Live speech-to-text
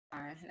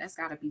That's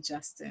gotta be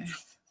Justin.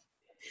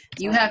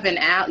 You have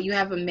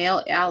a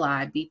male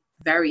ally. Be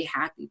very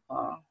happy,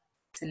 Paul,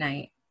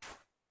 tonight.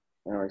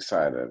 I'm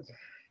excited.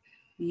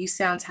 You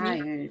sound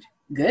tired.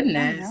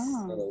 Goodness.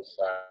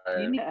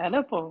 You need an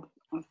edible.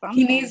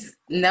 He needs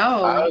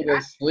I was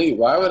asleep.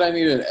 Why would I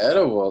need an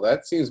edible?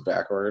 That seems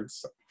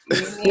backwards.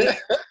 He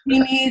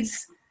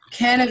needs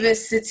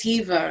cannabis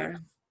sativa,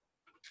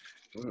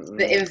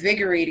 the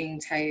invigorating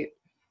type.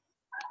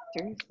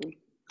 Seriously.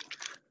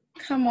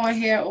 Come on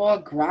here, all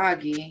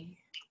groggy.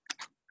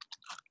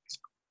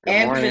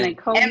 And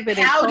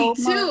pouty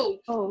too.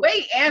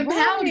 Wait, and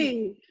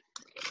pouty.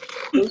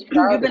 You've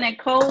been in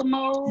cold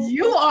mode.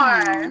 You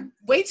are.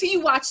 Wait till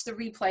you watch the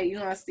replay.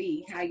 You're gonna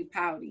see how you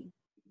pouty.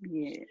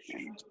 Yeah.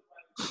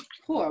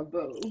 Poor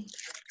boo.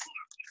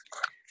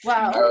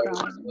 Wow.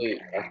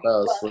 I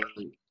fell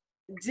asleep.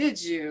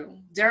 Did you?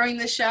 During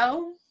the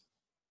show?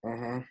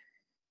 Mm-hmm.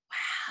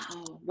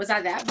 Wow. Was I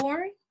that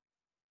boring?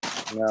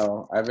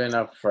 No, I've been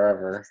up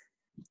forever.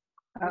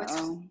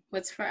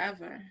 What's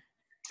forever?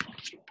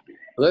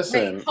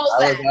 Listen. Wait,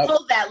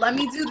 hold that. Let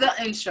me do the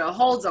intro.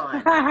 Hold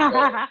on.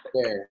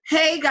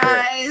 Hey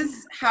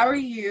guys, how are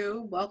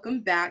you?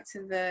 Welcome back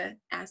to the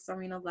Ask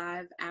Czarina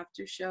Live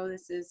After Show.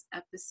 This is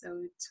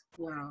episode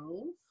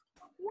 12.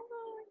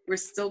 We're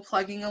still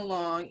plugging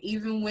along,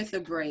 even with a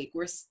break.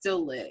 We're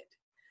still lit.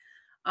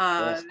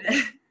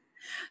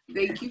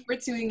 Thank you for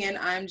tuning in.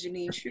 I'm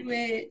Janine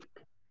Truitt.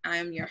 I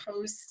am your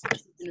host,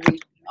 Innovation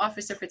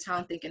Officer for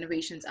Talent Think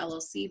Innovations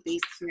LLC,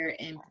 based here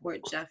in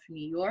Port Jeff,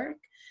 New York.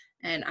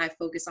 And I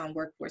focus on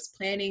workforce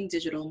planning,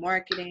 digital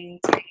marketing,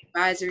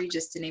 advisory,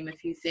 just to name a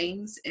few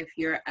things. If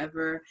you're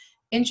ever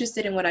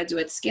interested in what I do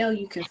at scale,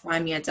 you can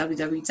find me at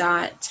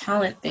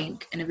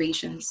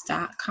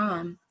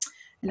www.talentthinkinnovations.com.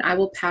 And I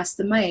will pass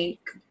the mic.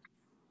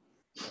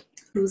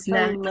 Who's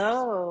next?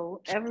 Hello,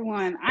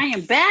 everyone. I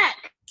am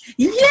back.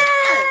 Yeah!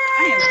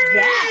 I am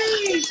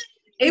back.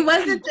 It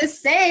wasn't the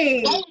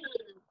same.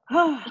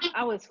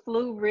 I was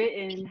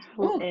flu-ridden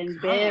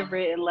and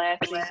bed-ridden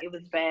last week. It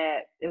was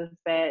bad. It was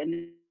bad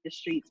in the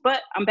streets.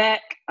 But I'm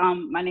back.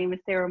 My name is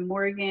Sarah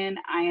Morgan.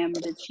 I am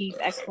the Chief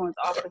Excellence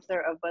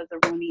Officer of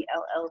Buzzaroni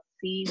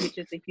LLC, which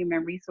is a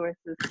human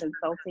resources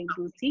consulting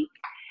boutique.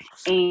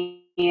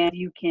 And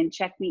you can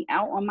check me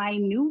out on my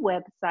new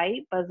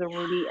website,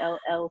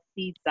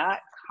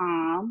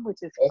 buzzaronillc.com, which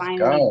is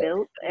finally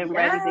built and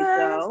ready to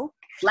go.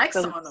 Flex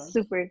on them.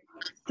 Super,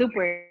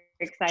 super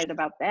excited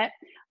about that.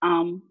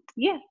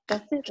 Yeah,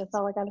 that's it. That's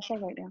all I got to say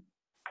right now.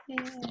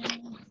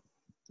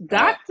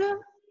 Doctor.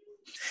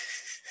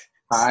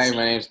 Hi,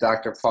 my name is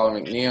Dr. Paul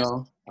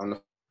McNeil. I'm the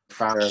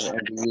founder of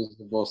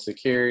Indivisible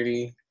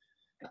Security.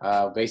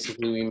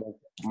 Basically, we make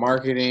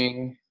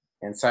marketing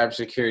and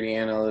cybersecurity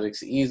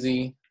analytics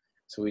easy.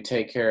 So we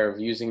take care of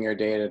using your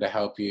data to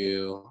help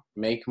you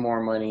make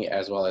more money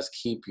as well as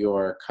keep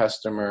your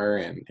customer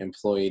and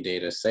employee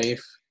data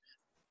safe.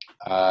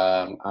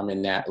 I'm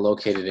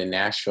located in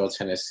Nashville,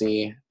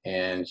 Tennessee,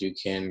 and you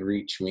can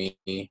reach me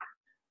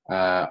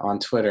on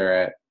Twitter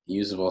at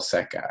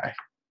UsableSecGuy.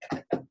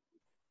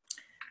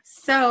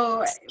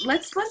 So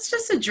let's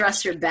just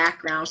address your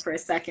background for a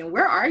second.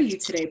 Where are you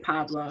today,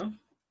 Pablo?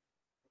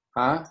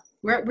 Huh?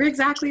 Where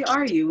exactly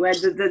are you? Where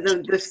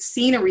the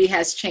scenery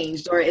has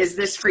changed, or is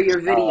this for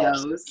your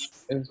videos?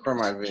 It's for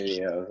my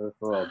videos.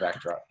 It's a little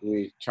backdrop.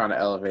 We're trying to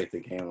elevate the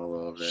game a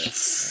little bit.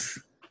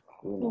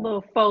 A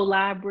little faux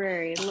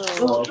library. A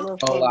little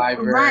faux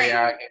library.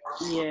 Right.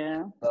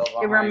 Yeah.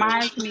 It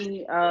reminds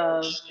me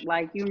of,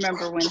 like, you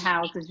remember when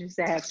houses used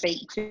to have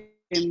fake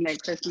chimney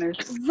at Christmas?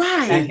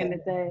 Right. Back in the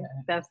day.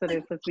 That's what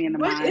it puts me in the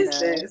mind of. What is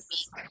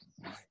this?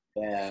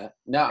 Yeah.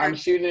 No, I'm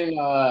shooting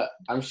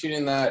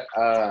that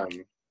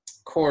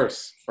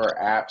course for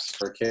apps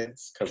for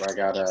kids because I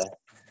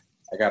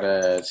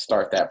gotta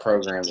start that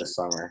program this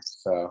summer.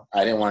 So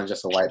I didn't want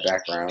just a white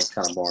background. It's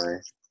kind of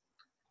boring.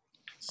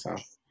 So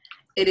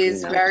it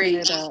is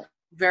very,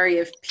 very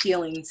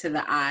appealing to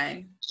the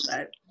eye.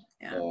 But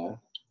yeah.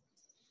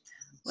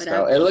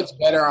 So it looks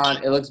better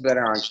on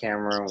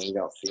camera when you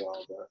don't see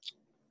all the.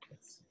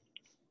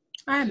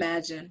 I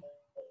imagine.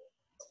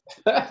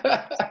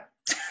 I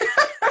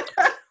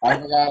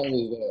forgot it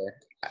was there.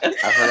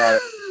 I forgot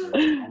it.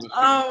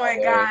 Oh my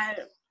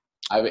God.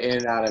 I've been in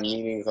and out of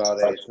meetings all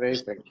day.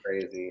 Today's been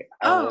crazy.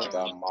 I worked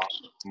on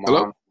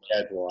mom's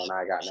schedule and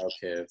I got no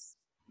kids.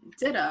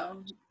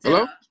 Ditto.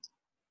 Hello?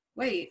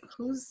 Wait,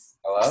 who's...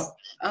 Hello?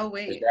 Oh,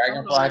 wait. Is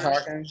Dragonfly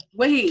talking?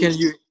 Wait. Can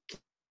you...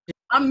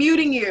 I'm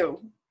muting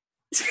you.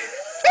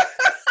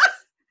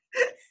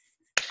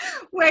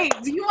 Wait,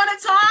 do you want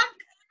to talk?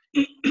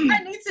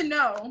 I need to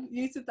know.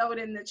 You need to throw it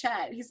in the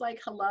chat. He's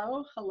like,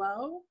 hello?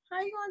 Hello?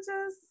 How you going to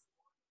just...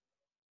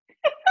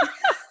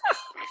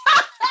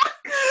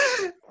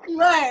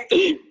 Look,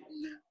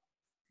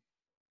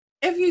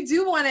 if you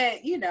do want to,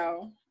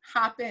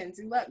 hop in,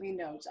 do let me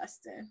know,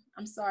 Justin.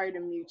 I'm sorry to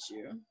mute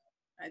you.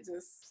 I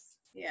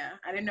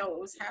didn't know what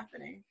was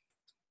happening.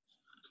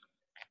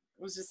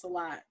 It was just a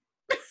lot.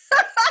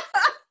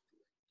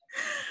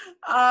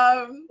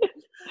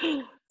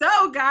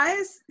 So,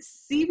 guys,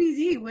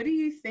 CBD, what do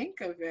you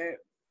think of it?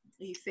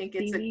 Do you think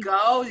it's a CBD.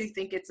 go? Do you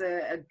think it's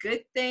a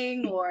good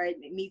thing, or it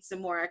needs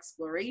some more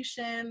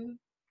exploration?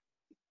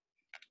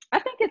 I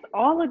think it's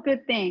all a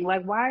good thing.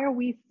 Like, why are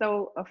we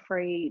so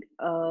afraid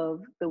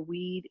of the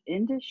weed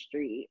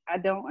industry? I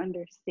don't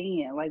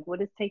understand. Like,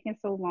 what is taking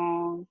so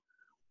long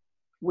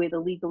with the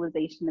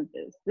legalization of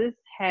this? This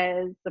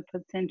has the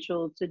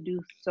potential to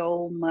do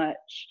so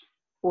much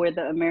for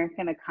the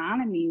American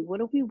economy.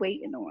 What are we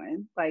waiting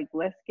on? Like,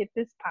 let's get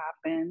this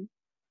popping.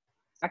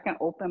 I can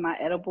open my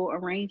edible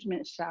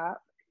arrangement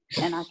shop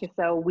and I can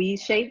sell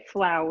weed-shaped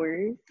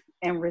flowers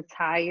and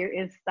retire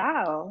in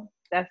style.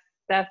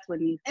 That's what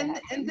needs to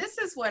happen. And this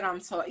is what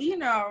I'm talking. You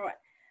know,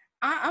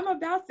 I'm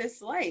about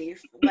this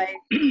life. Like,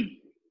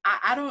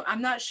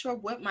 I'm not sure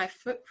what my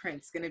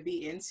footprint's gonna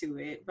be into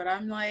it, but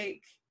I'm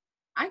like,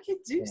 I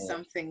could do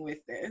something with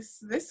this.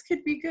 This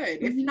could be good,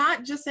 if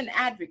not just an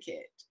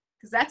advocate,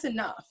 because that's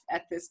enough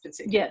at this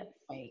particular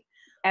point.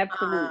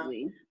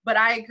 Absolutely. But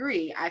I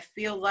agree. I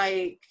feel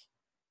like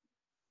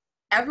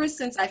ever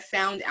since I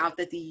found out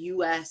that the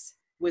U.S.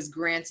 was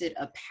granted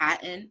a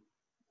patent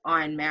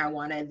on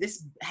marijuana,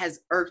 this has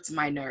irked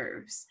my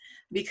nerves,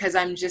 because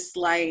I'm just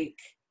like,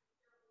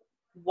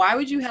 why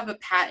would you have a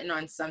patent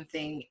on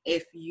something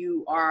if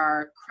you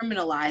are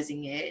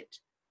criminalizing it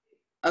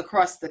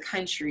across the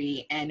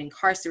country and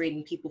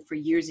incarcerating people for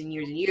years and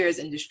years and years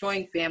and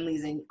destroying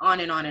families and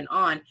on and on and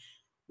on,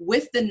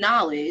 with the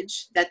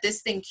knowledge that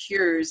this thing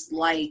cures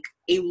like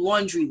a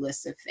laundry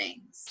list of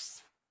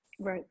things?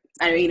 Right.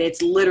 I mean,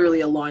 it's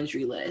literally a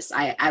laundry list.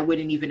 I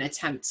wouldn't even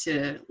attempt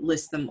to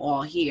list them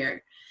all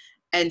here.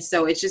 And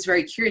so it's just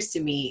very curious to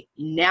me.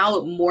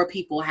 Now more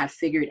people have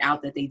figured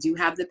out that they do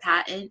have the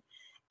patent.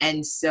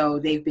 And so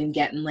they've been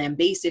getting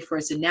lambasted for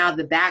it. So now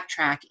the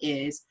backtrack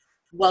is,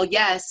 well,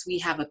 yes, we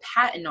have a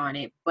patent on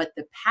it, but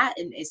the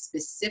patent is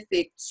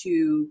specific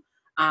to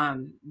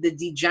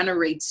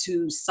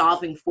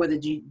solving for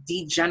the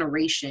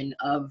degeneration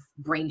of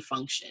brain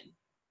function,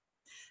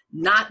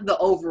 not the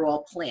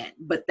overall plant.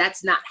 But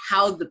that's not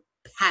how the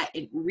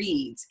patent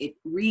reads. It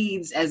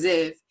reads as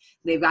if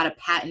they've got a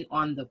patent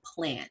on the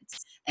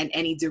plants and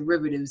any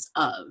derivatives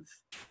of,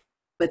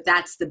 but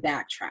that's the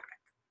backtrack.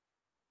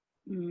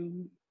 I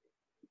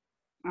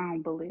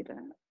don't believe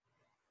that.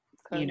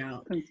 You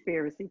know,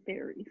 conspiracy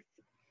theories.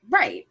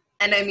 Right.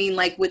 And I mean,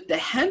 like with the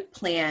hemp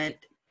plant,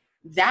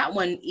 that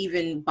one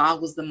even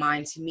boggles the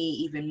mind to me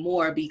even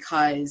more,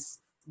 because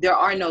there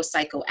are no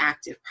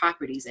psychoactive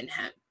properties in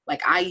hemp.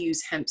 Like, I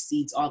use hemp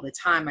seeds all the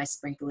time. I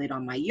sprinkle it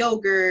on my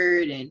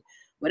yogurt and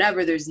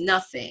whatever. There's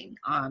nothing.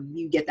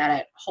 You get that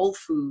at Whole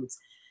Foods.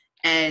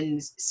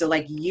 And so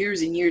like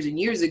years and years and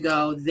years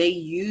ago, they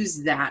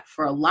used that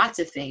for lots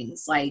of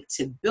things, like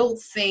to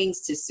build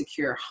things, to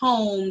secure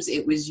homes.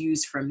 It was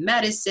used for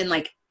medicine,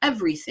 like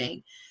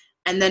everything.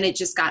 And then it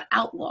just got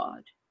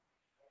outlawed.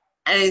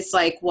 And it's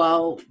like,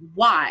 well,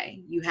 why?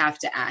 You have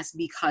to ask,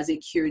 because it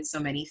cured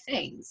so many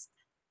things.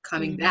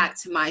 Coming back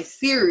to my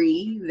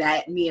theory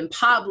that me and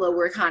Pablo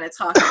were kind of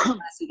talking about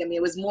last week. I mean,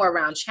 it was more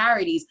around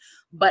charities,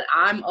 but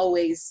I'm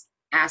always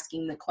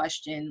asking the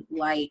question,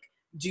 like,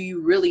 do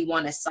you really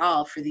want to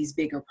solve for these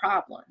bigger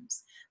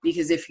problems?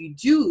 Because if you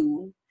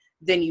do,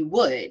 then you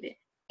would.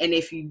 And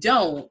if you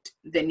don't,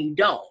 then you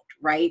don't,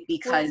 right?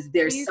 Because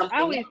there's something.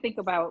 I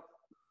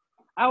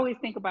always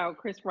think about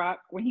Chris Rock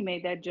when he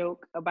made that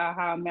joke about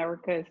how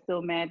America is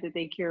still mad that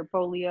they cured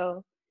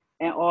polio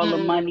and all the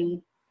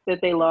money that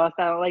they lost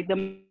out. Like,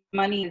 the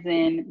money is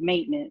in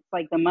maintenance.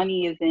 Like, the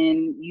money is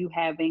in you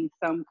having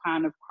some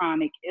kind of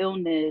chronic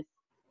illness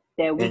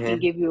that we can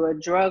give you a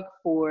drug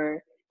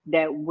for,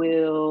 that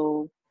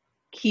will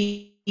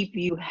keep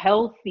you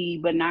healthy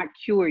but not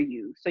cure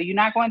you. So you're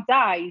not going to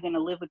die. You're going to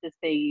live with this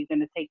thing. You're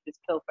going to take this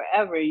pill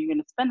forever. You're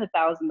going to spend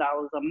 $1,000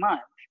 a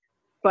month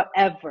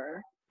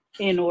forever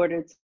in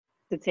order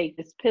to take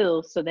this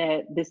pill so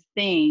that this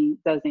thing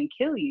doesn't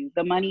kill you.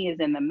 The money is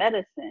in the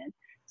medicine.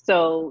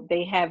 So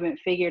they haven't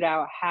figured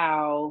out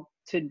how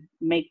to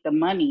make the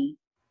money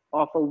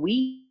off of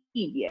weed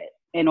yet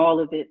and all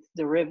of its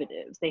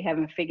derivatives. They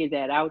haven't figured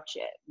that out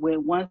yet.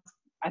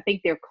 I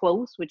think they're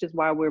close, which is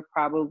why we're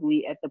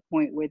probably at the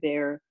point where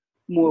they're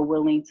more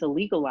willing to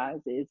legalize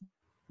it,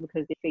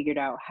 because they figured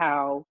out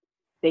how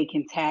they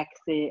can tax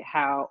it,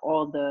 how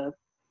all the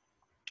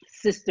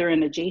sister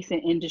and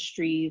adjacent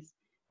industries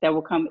that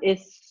will come.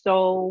 It's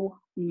so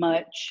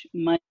much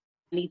money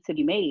to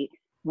be made.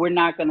 We're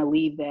not going to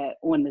leave that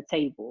on the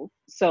table.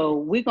 So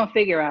we're going to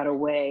figure out a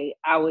way,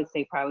 I would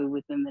say probably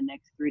within the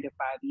next 3 to 5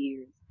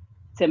 years,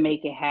 to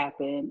make it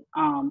happen,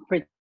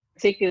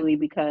 particularly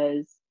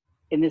because,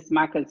 and this is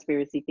my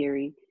conspiracy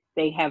theory,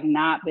 they have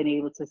not been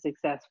able to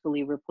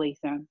successfully replace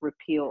and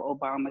repeal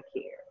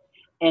Obamacare.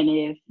 And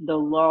if the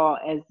law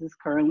as is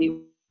currently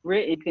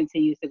written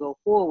continues to go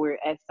forward,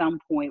 at some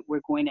point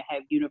we're going to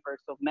have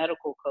universal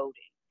medical coding.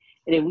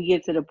 And if we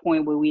get to the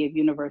point where we have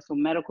universal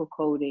medical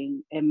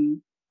coding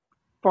and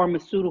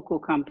pharmaceutical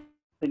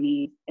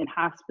companies and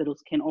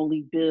hospitals can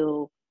only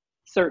bill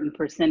certain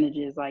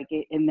percentages, like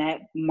it, and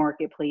that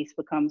marketplace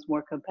becomes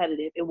more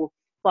competitive, it will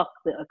fuck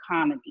the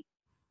economy.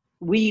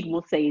 Weed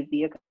will save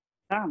the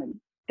economy.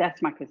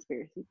 That's my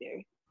conspiracy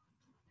theory.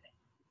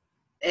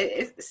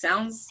 It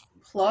sounds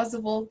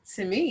plausible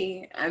to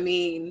me. I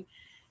mean,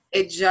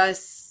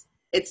 it's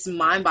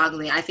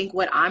mind-boggling. I think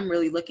what I'm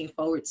really looking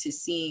forward to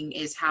seeing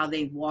is how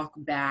they walk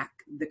back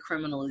the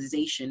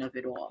criminalization of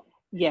it all.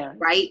 Yeah.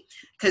 Right?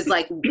 Because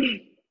like,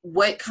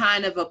 what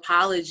kind of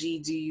apology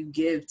do you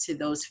give to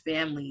those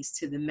families,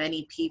 to the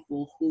many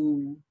people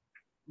who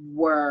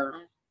were,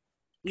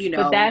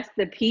 But that's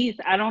the piece.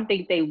 I don't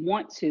think they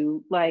want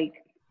to. Like,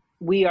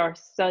 we are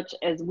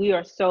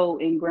so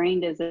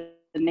ingrained as a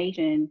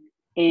nation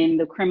in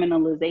the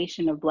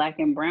criminalization of Black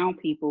and brown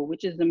people,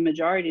 which is the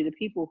majority of the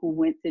people who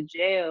went to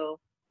jail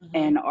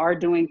and are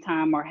doing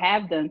time or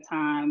have done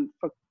time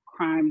for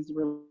crimes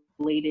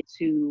related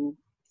to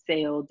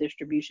sale,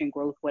 distribution,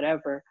 growth,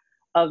 whatever,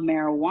 of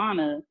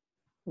marijuana.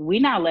 We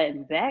not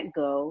letting that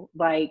go.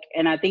 Like,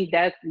 and I think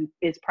that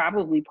is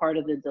probably part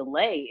of the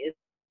delay. It's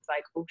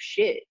like, oh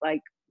shit,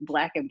 like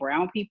Black and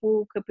brown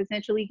people could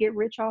potentially get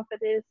rich off of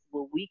this.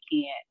 Well, we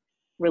can't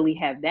really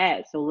have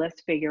that. So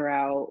let's figure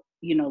out,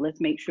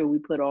 let's make sure we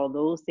put all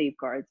those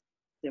safeguards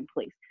in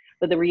place.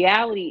 But the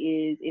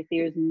reality is, if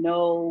there's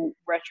no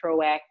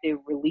retroactive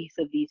release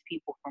of these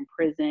people from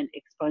prison,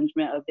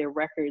 expungement of their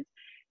records,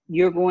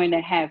 you're going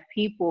to have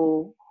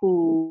people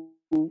who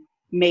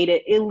made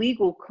an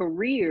illegal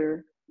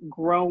career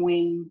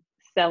growing,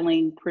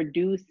 selling,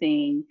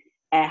 producing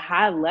at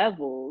high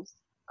levels,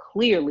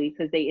 clearly,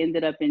 because they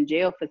ended up in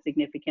jail for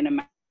significant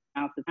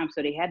amounts of time.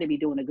 So they had to be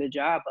doing a good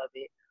job of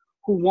it,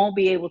 who won't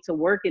be able to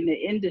work in the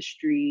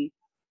industry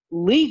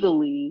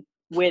legally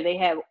where they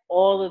have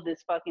all of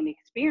this fucking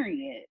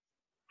experience.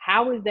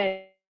 How is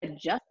that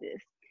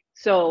justice?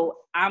 So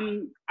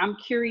I'm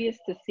curious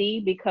to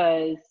see,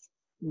 because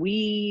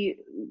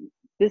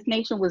this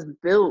nation was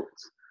built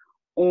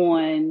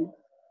on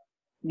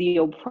the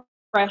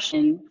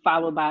oppression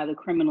followed by the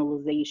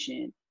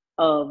criminalization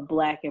of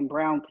Black and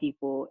brown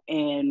people,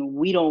 and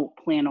we don't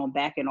plan on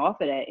backing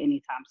off of that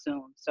anytime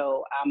soon.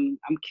 So I'm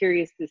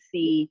curious to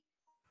see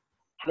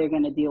how they're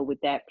going to deal with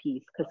that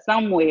piece, because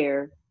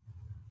somewhere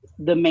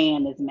the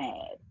man is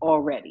mad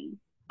already.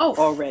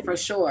 Already. For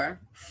sure.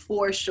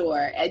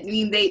 I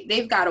mean,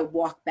 they've got to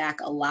walk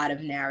back a lot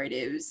of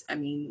narratives. I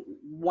mean,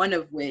 one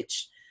of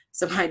which,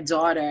 so my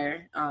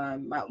daughter,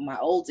 my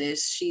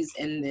oldest, she's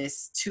in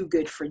this too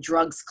good for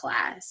drugs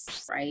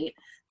class, right,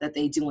 that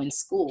they do in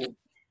school.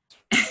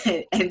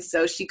 And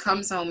so she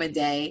comes home a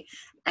day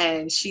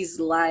and she's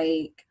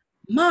like,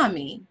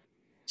 Mommy,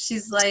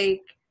 she's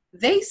like,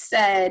 they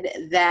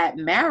said that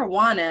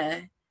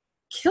marijuana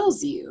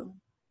kills you.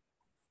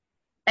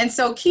 And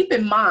so keep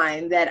in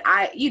mind that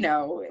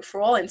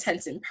for all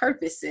intents and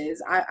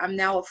purposes, I'm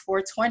now a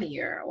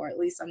 420-er, or at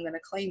least I'm going to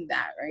claim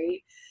that,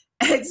 right?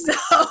 And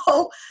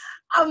so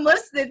I'm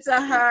listening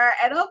to her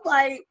and I'm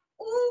like,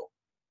 ooh,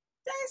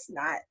 that's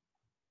not.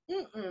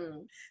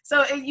 Mm-mm.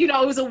 So,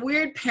 it was a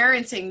weird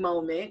parenting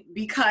moment,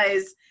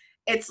 because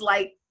it's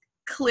like,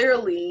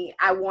 clearly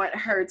I want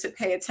her to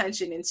pay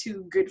attention and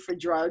too good for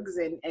drugs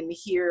and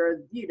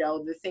hear,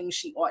 the things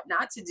she ought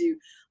not to do.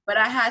 But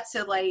I had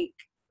to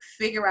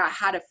figure out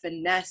how to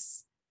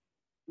finesse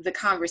the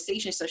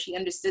conversation so she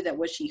understood that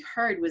what she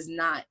heard was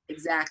not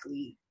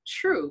exactly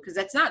true, because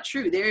that's not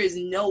true. There is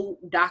no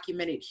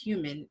documented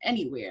human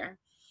anywhere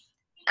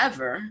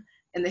ever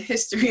in the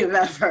history of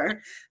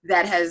ever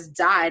that has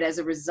died as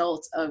a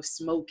result of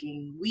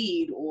smoking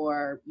weed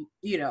or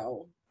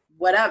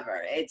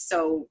whatever. It's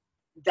so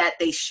that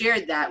they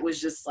shared that was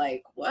just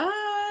like,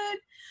 what?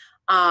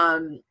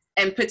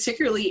 And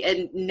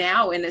particularly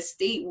now in a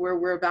state where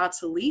we're about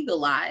to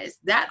legalize,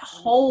 that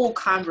whole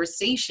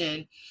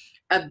conversation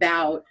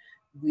about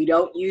we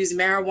don't use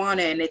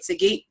marijuana and it's a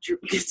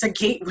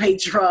gateway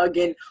drug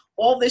and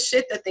all the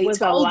shit that they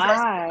told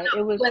us.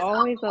 It was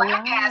always a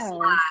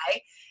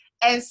lie.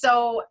 And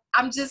so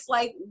I'm just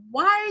like,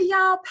 why are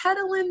y'all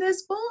peddling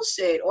this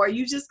bullshit? Or are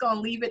you just gonna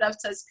leave it up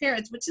to us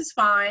parents, which is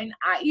fine.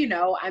 I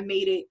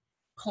made it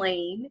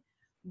plain.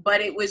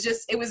 But it was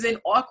an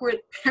awkward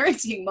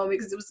parenting moment,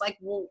 because it was like,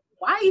 well,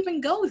 why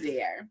even go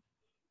there?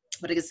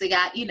 But I guess they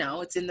got,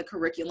 it's in the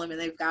curriculum and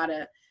they've got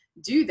to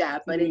do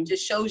that. But it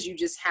just shows you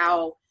just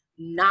how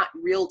not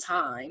real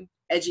time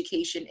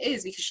education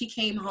is, because she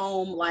came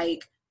home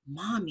like,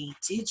 Mommy,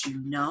 did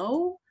you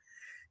know?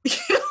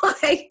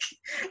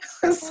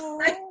 That's so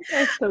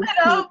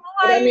cute.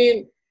 I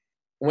mean,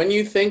 when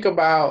you think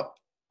about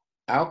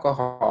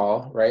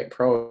alcohol, right,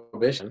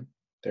 prohibition,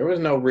 there was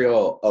no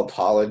real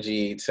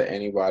apology to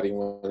anybody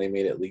when they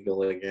made it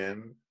legal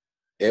again.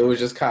 It was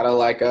just kind of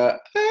like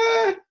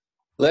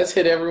let's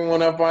hit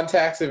everyone up on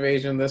tax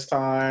evasion this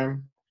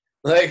time.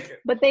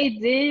 But they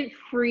did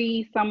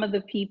free some of the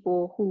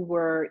people who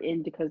were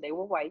because they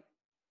were white.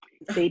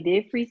 They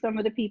did free some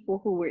of the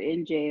people who were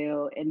in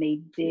jail, and they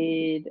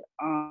did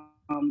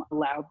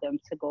allow them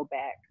to go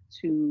back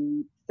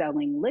to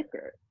selling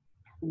liquor,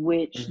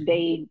 which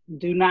they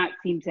do not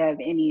seem to have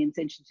any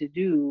intention to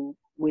do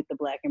with the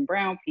Black and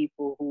brown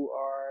people who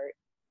are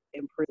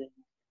in prison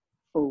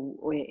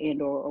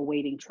or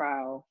awaiting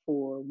trial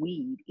for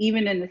weed.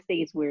 Even in the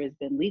states where it's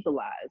been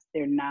legalized,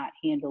 they're not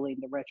handling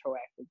the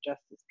retroactive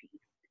justice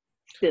piece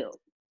still.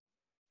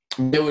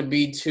 It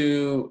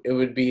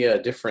would be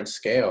a different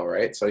scale,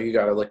 right? So you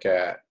got to look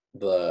at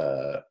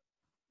the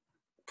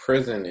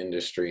prison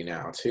industry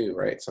now too,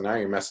 right? So now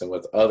you're messing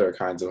with other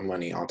kinds of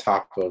money on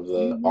top of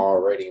the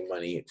already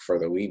money for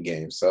the weed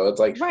game. So it's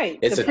like, right.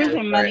 It's the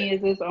prison money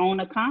is its own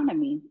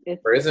economy.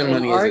 Prison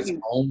money is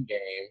its own game.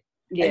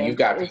 Yeah, and you've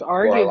got it's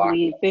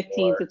arguably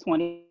 15 to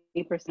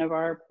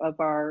 20% of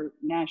our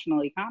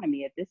national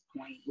economy at this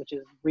point, which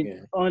is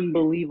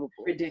unbelievable,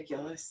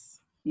 ridiculous.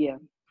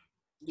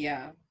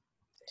 Yeah.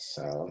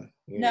 So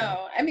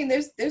no, I mean,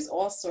 there's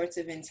all sorts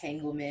of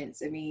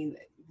entanglements. I mean,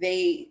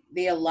 they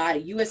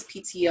allotted,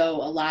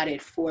 USPTO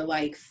allotted for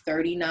like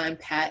 39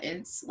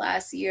 patents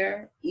last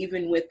year,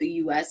 even with the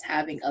US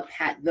having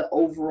the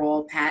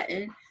overall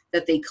patent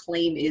that they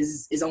claim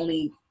is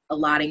only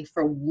allotting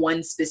for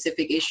one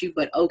specific issue,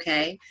 but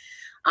okay.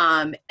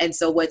 And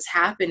so what's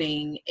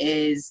happening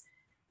is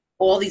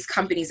all these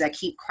companies that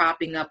keep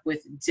cropping up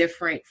with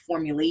different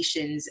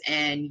formulations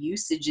and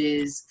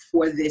usages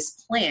for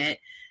this plant,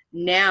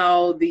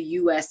 now the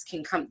US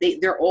can come,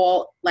 they're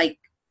all like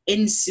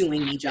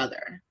ensuing each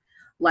other.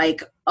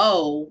 Like,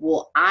 oh,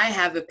 well, I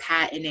have a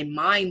patent and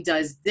mine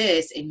does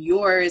this and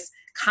yours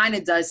kind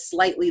of does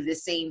slightly the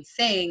same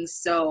thing.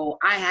 So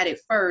I had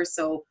it first,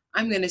 so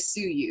I'm going to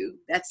sue you.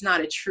 That's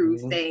not a true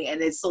thing.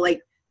 And it's so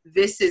like,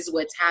 this is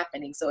what's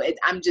happening. So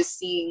I'm just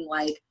seeing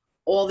like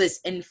all this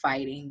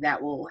infighting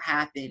that will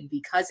happen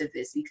because of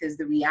this, because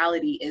the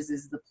reality is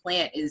the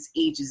plant is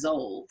ages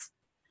old.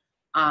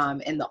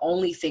 And the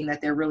only thing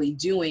that they're really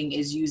doing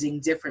is using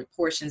different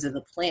portions of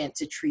the plant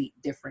to treat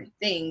different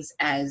things,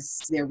 as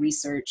their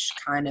research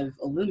kind of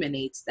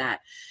illuminates that.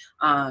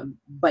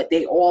 But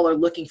they all are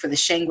looking for the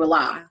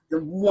Shangri-La, the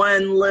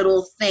one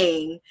little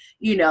thing,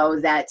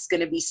 that's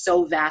going to be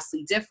so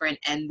vastly different.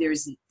 And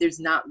there's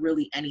not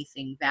really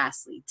anything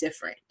vastly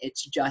different.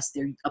 It's just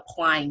they're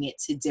applying it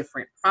to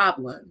different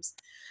problems.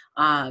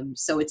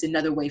 So it's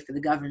another way for the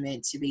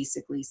government to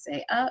basically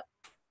say,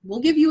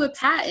 we'll give you a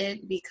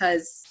patent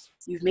because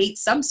you've made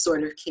some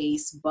sort of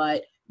case,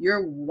 but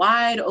you're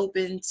wide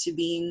open to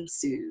being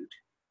sued.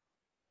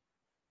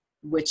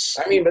 Which,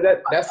 I mean, but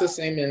that's the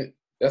same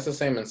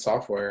in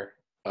software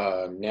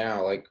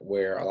now, like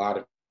where a lot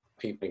of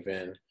people have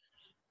been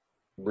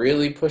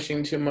really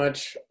pushing too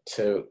much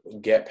to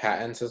get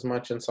patents as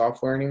much in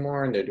software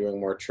anymore, and they're doing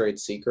more trade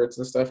secrets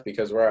and stuff,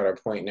 because we're at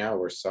a point now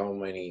where so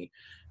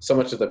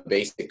much of the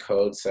basic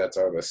code sets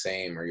are the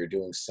same, or you're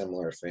doing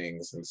similar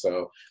things. And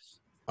so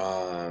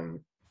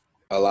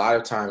a lot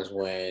of times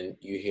when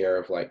you hear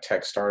of like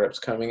tech startups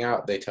coming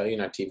out, they tell you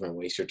not to even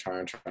waste your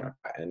time trying to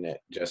patent it,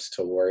 just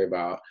to worry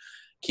about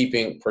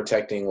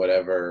protecting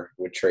whatever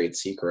with trade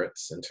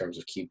secrets in terms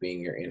of keeping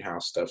your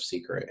in-house stuff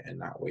secret, and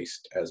not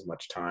waste as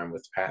much time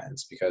with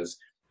patents, because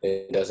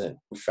it doesn't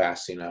move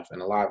fast enough.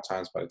 And a lot of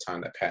times by the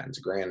time that patent's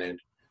granted,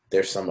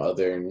 there's some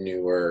other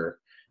newer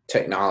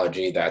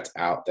technology that's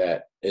out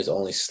that is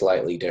only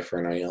slightly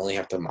different, or you only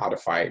have to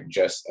modify it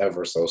just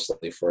ever so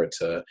slightly for it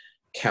to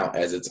count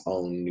as its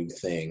own new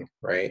thing,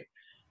 right?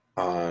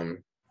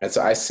 And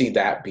so I see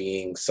that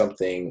being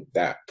something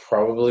that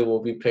probably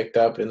will be picked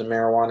up in the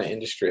marijuana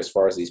industry as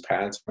far as these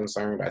patents are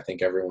concerned. I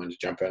think everyone's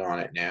jumping on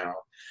it now,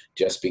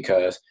 just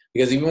because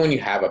even when you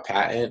have a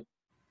patent,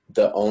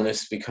 the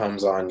onus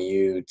becomes on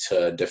you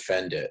to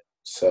defend it.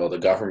 So the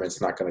government's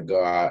not going to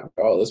go out and,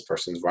 oh, this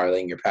person's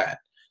violating your patent.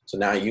 So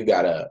now you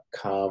got to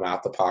come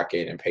out the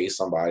pocket and pay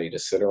somebody to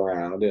sit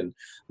around and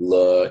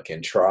look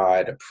and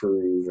try to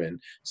prove and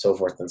so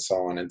forth and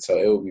so on. And so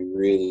it will be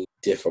really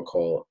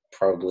difficult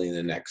probably in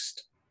the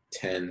next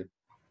 10,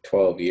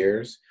 12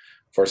 years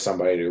for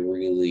somebody to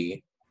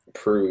really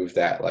prove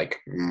that like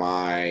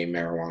my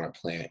marijuana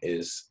plant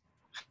is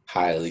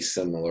highly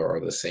similar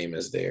or the same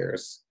as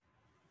theirs.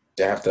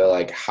 They have to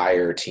like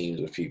hire teams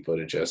of people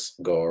to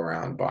just go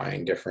around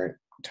buying different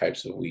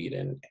types of weed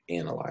and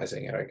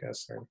analyzing it, I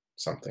guess, or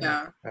something.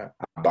 Yeah.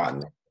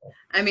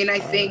 I mean, I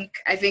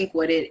think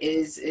what it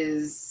is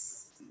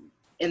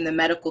in the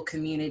medical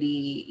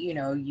community,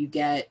 you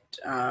get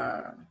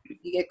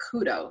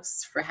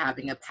kudos for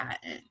having a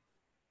patent.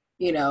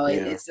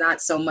 It's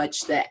not so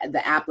much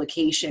the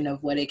application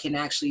of what it can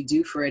actually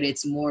do for it.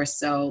 It's more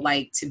so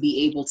like to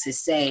be able to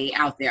say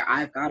out there,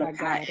 I've got a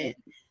patent.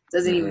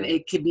 Doesn't even,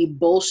 it could be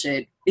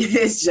bullshit.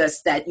 It's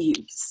just that you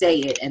say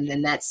it, and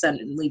then that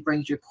suddenly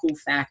brings your cool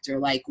factor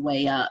like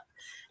way up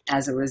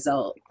as a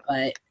result.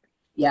 But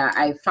yeah,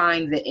 I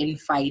find the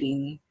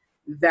infighting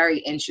very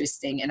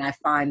interesting, and I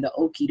find the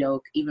okie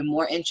doke even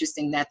more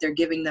interesting that they're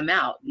giving them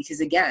out,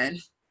 because again,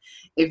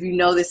 if you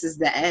know this is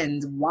the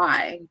end,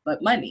 why?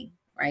 But money,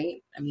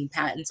 right? I mean,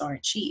 patents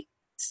aren't cheap,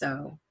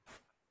 so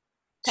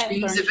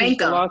streams of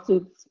income.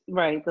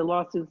 The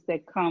lawsuits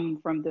that come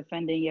from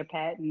defending your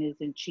patent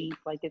isn't cheap.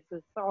 Like it's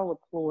all a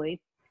ploy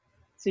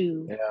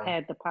to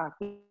pad the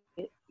pocket.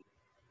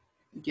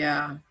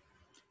 Yeah.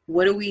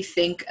 What do we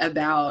think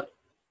about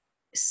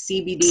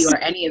CBD or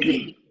any of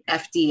the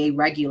FDA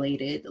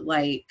regulated.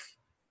 Like,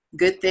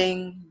 good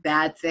thing,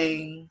 bad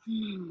thing,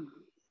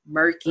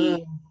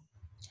 murky.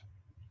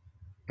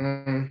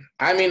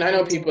 I mean, I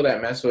know people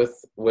that mess with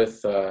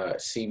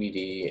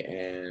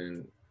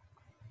CBD,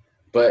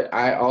 but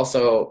I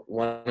also,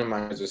 one of my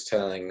friends was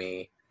telling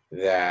me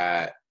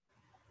that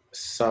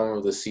some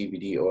of the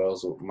CBD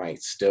oils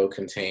might still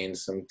contain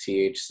some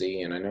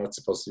THC, and I know it's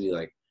supposed to be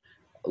like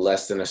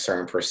less than a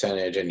certain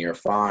percentage and you're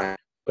fine,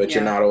 but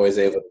you're not always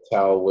able to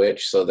tell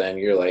which. So then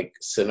you're like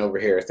sitting over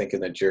here thinking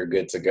that you're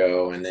good to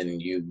go, and then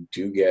you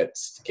do get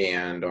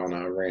scanned on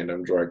a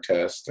random drug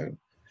test, and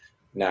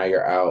now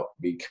you're out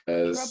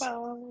because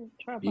trouble.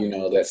 You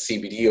know that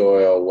CBD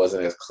oil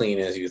wasn't as clean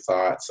as you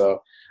thought.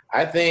 So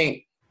I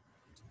feel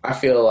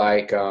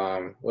like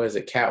what is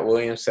it, Cat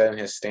Williams said in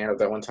his stand-up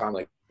that one time,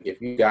 like, if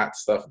you got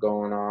stuff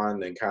going on,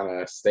 then kind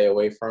of stay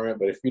away from it.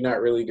 But if you're not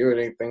really doing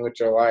anything with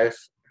your life,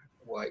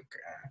 like,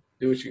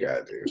 do what you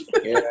gotta do.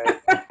 You know?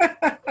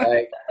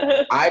 Like,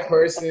 I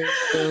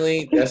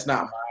personally, that's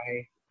not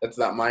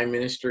my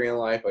ministry in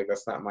life. Like,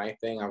 that's not my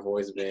thing. I've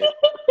always been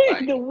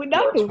like,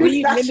 not the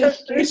weed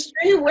ministry.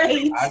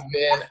 Wait.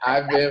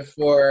 I've been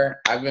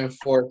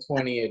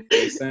 420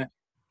 adjacent.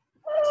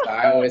 So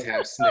I always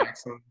have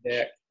snacks on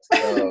deck.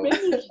 So,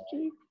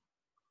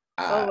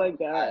 oh my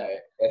God.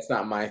 It's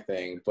not my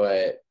thing,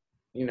 but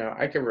you know,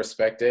 I can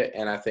respect it,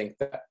 and I think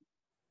that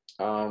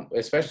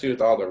especially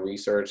with all the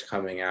research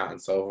coming out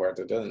and so forth,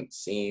 it doesn't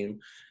seem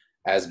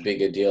as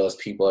big a deal as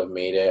people have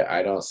made it.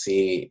 I don't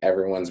see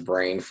everyone's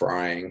brain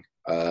frying.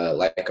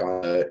 Like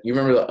you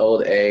remember the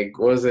old egg?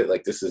 What was it?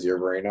 Like, this is your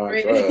brain on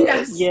drugs.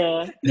 Yes.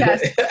 Yeah.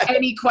 Yes.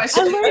 Any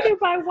question? I learned it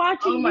by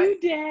watching you,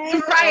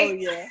 Dad.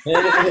 Right. Oh,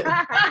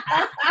 yeah.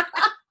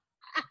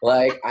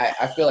 Like,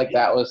 I feel like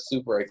that was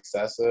super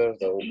excessive.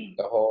 The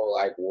whole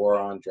like war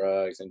on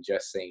drugs and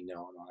just saying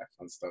no and all that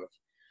fun stuff.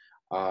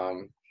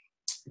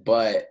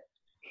 But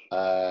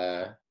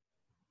I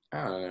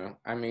don't know.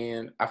 I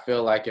mean, I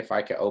feel like if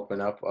I could open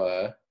up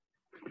a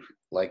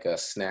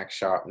snack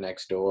shop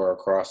next door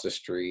across the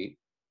street,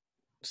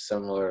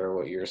 similar to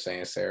what you were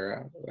saying,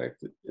 Sarah, like,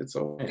 it's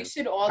a win. We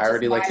should all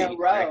just buy a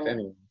row.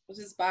 Anyway. We'll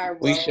just buy a row.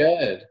 We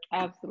should.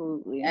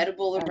 Absolutely.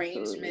 Edible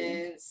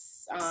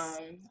arrangements.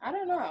 I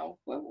don't know.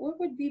 What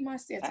would be my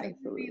stance? It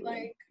would be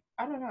like,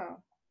 I don't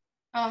know.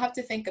 I'll have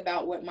to think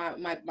about what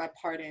my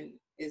part in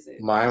is.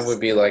 Mine would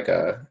be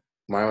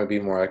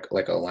more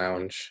like a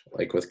lounge,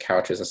 like with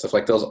couches and stuff,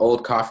 like those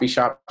old coffee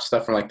shop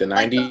stuff from like the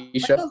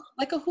 90s show.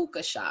 Like a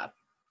hookah shop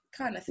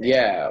kind of thing.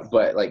 Yeah,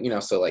 but like, you know,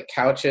 so like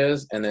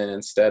couches, and then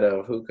instead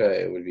of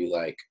hookah, it would be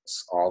like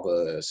all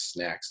the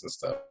snacks and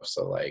stuff.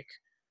 So like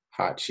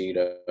hot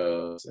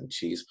Cheetos and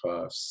cheese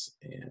puffs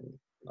and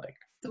like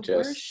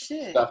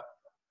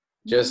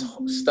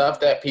stuff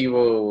that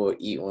people will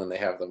eat when they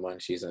have the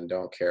munchies and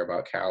don't care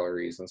about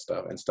calories and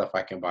stuff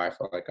I can buy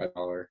for like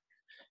 $1.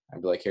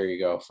 I'd be like, here you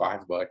go,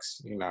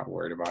 $5. You're not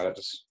worried about it.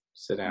 Just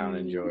sit down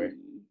and enjoy.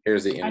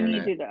 Here's the internet. I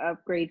need you to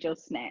upgrade your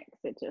snacks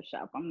at your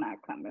shop. I'm not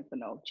coming for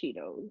no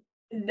Cheetos.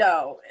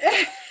 No.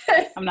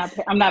 I'm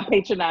not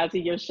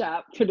patronizing your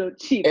shop for no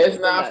Cheetos. It's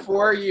not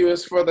for you.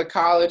 It's for the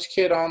college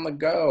kid on the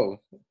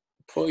go.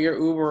 Pull your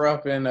Uber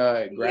up and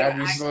grab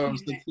you some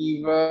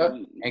sativa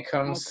and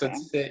come sit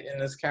in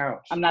this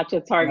couch. I'm not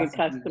your target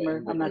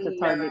customer. I'm not your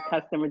target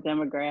customer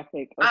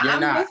demographic.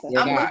 I'm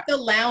with the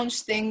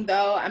lounge thing,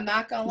 though. I'm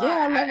not gonna lie.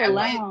 Yeah, I love a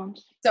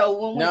lounge.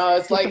 So when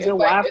it's like a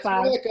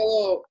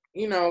little,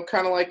 you know,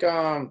 kind of like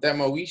that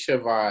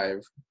Moesha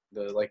vibe,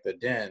 the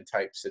den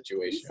type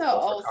situation. So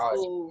old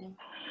school.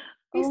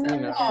 That's a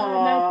Moesha.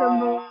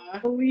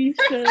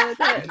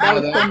 That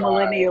was so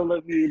millennial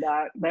of you,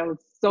 Doc. That was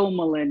so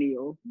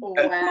millennial.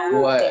 Wow.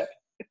 What?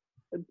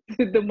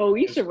 The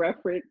Moesha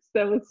reference.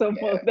 That was so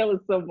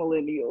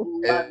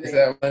millennial. Is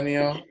that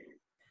millennial?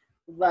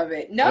 Love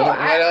it. No,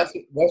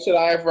 what should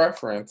I have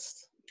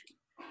referenced?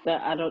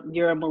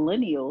 You're a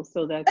millennial,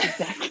 so that's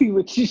exactly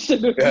what you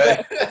should have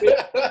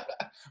referenced.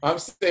 I'm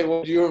saying, what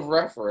would you have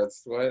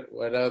referenced?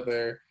 What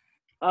other?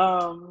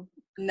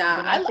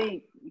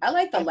 I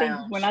like the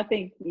lounge. When I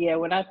think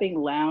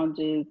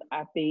lounges,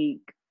 I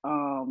think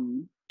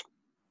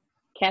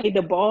Kathy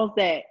the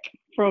Balzac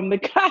from the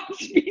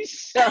Cosby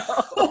Show.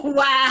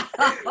 Wow.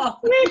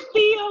 With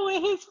Theo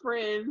and his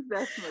friends.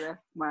 That's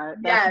my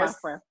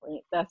preference.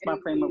 That's my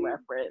frame of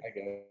reference.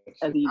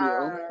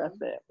 That's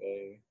it.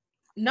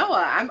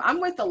 Noah, I'm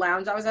with the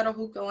lounge. I was at a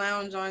hookah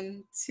lounge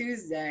on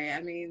Tuesday.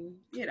 I mean,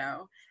 you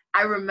know,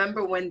 I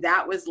remember when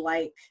that was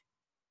like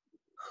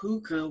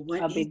hookah.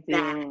 What is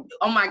that?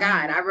 Oh my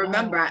God. I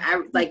remember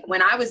I like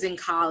when I was in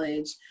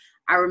college,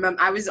 I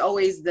remember I was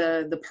always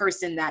the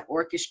person that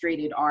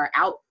orchestrated our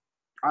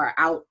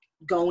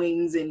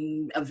outgoings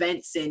and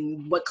events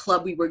and what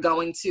club we were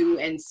going to.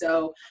 And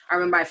so I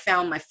remember I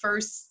found my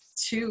first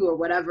 2 or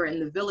whatever in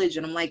the village,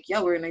 and I'm like,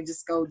 yo, we're gonna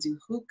just go do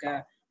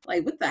hookah.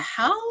 Like, what the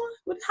hell?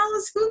 What the hell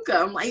is hookah?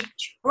 I'm like,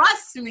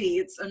 trust me,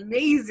 it's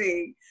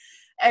amazing.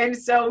 And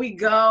so we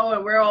go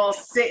and we're all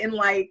sitting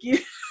like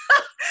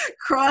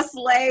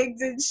cross-legged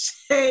and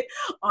shit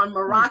on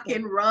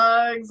Moroccan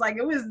rugs. Like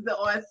it was the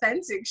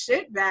authentic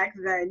shit back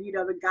then. You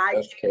know, the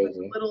guy came with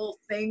a little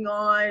thing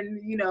on,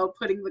 you know,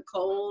 putting the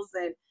coals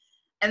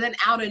and then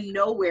out of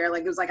nowhere,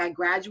 like it was like I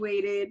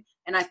graduated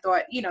and I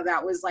thought, you know,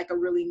 that was like a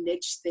really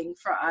niche thing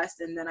for us.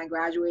 And then I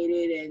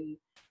graduated and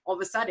all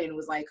of a sudden it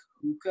was like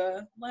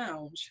hookah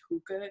lounge,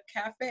 hookah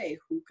cafe,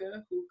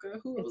 hookah.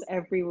 It's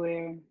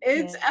everywhere.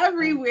 It's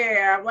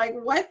everywhere. I'm like,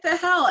 what the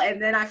hell?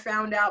 And then I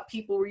found out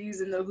people were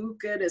using the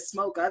hookah to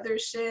smoke other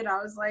shit.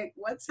 I was like,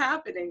 what's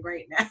happening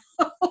right now?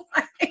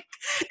 Like,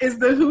 is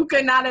the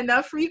hookah not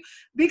enough for you?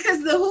 Because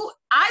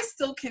I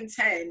still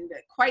contend,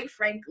 quite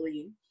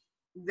frankly,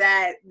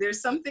 that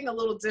there's something a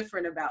little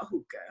different about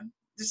hookah.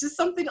 There's just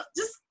something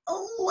just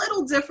a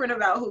little different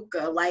about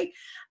hookah. Like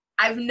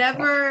I don't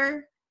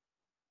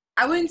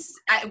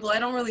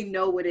really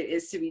know what it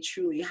is to be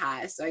truly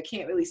high, so I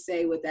can't really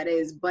say what that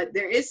is, but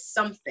there is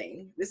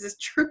something. This is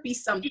trippy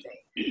something.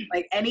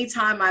 Like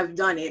anytime I've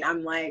done it,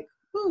 I'm like,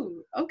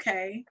 ooh,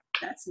 okay,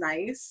 that's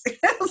nice.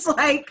 It's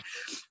like,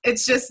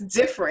 it's just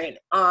different.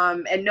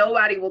 And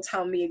nobody will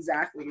tell me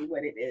exactly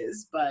what it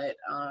is, but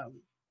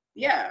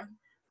yeah,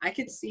 I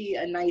could see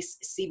a nice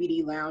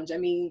CBD lounge. I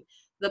mean,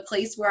 the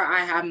place where I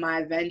have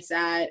my events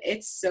at,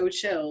 it's so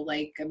chill.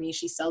 Like, I mean,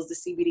 she sells the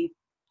CBD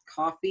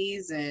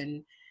coffees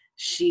and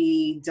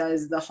she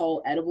does the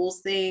whole edibles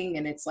thing,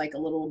 and it's like a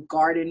little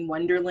garden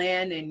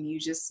wonderland, and you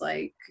just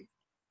like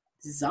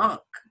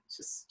zonk,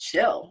 just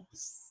chill.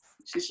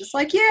 She's just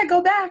like, yeah,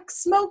 go back,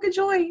 smoke a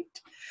joint.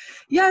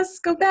 Yes,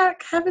 go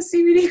back, have a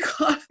CBD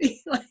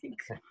coffee. Like,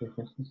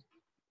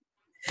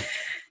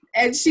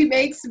 and she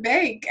makes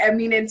bank. I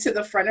mean, into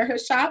the front of her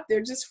shop,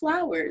 they're just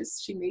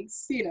flowers. She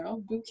makes, you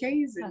know,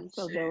 bouquets and That's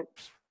so shit. dope.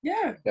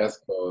 Yeah. That's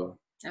cool.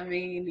 I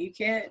mean, you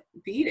can't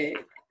beat it.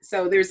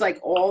 So there's like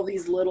all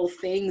these little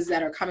things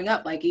that are coming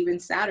up. Like even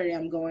Saturday,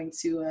 I'm going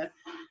to a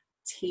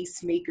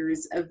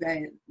tastemakers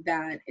event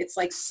that it's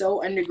like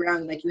so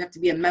underground, like you have to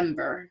be a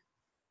member.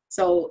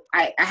 So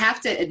I have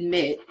to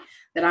admit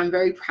that I'm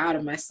very proud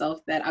of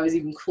myself that I was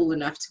even cool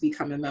enough to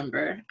become a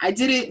member. I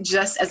did it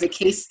just as a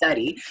case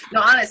study.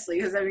 No, honestly,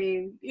 because I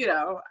mean, you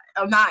know,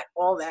 I'm not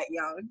all that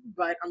young,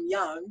 but I'm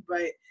young.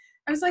 But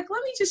I was like,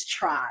 let me just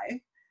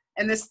try.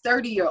 And this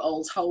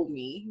 30-year-old told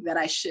me that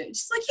I should.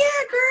 She's like, yeah,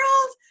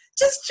 girl,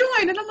 just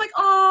join. And I'm like,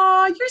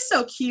 oh, you're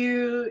so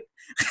cute.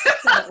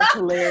 That's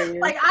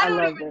hilarious. Like, I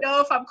don't even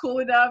know if I'm cool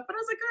enough. But I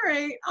was like, all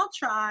right, I'll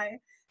try.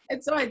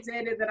 And so I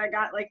did. And then I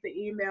got like the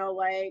email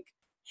like,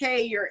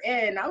 hey, you're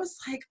in. I was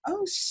like,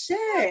 oh,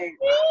 shit.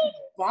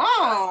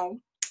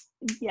 Bomb.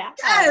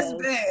 Yes,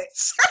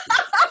 bitch.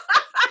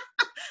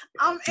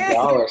 I'm in.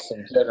 Y'all are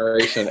some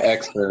Generation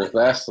Xers.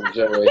 That's some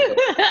Generation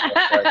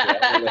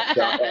X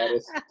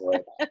right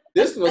there.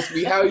 This must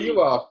be how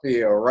you all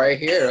feel right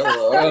here.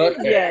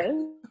 Okay. Yes.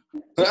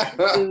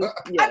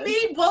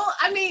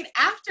 I mean,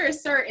 after a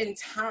certain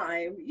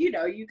time, you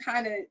know, you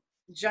kind of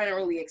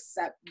generally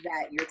accept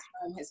that your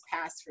time has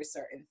passed for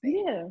certain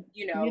things. Yeah.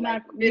 You know, you're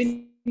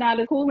not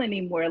as cool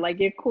anymore. Like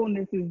your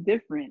coolness is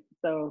different.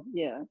 So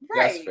yeah.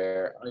 Right. That's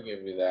fair. I'll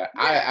give you that.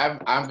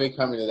 I've been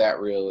coming to that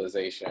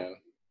realization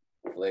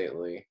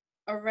lately.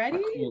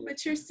 Already?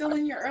 But you're still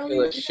in your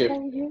early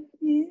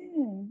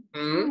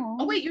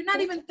Oh wait, you're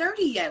not even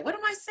 30 yet. What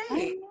am I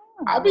saying?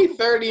 I'll be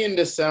 30 in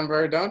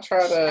December. Don't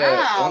try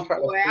to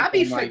I'll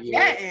be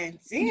forgetting.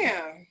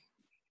 Damn.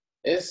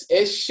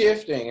 It's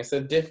shifting. It's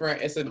a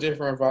different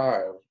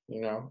vibe,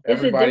 you know.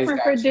 Is it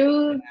different for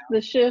dudes,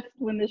 the shift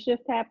when the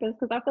shift happens?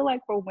 Because I feel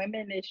like for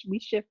women we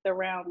shift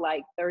around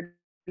like 30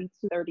 to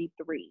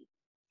 33.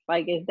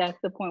 Like if that's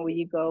the point where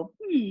you go,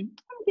 I'm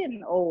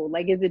getting old.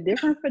 Like, is it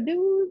different for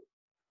dudes?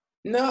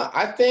 No,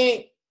 I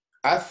think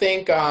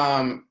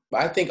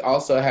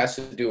also it has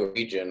to do with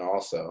region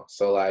also.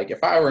 So like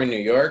if I were in New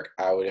York,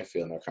 I wouldn't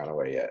feel no kind of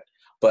way yet.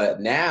 But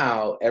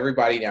now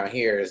everybody down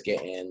here is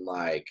getting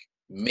like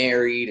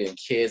married and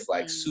kids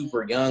like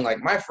super young. Like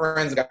my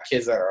friends got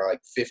kids that are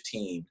like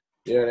 15.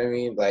 You know what I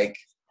mean? Like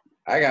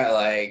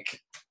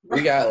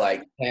we got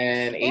like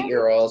 10,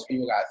 8-year-olds.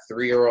 People got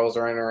 3-year-olds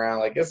running around.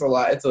 Like it's a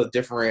lot. It's a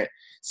different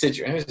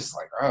situation. It's just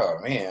like, oh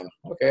man,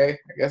 okay.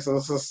 I guess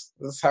this is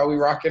how we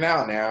rocking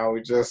out now.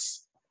 We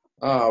just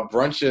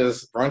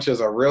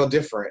brunches are real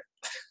different.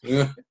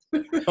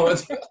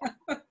 Brunches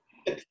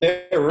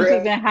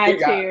and high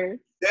chairs.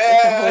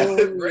 Yeah,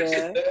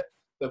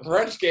 the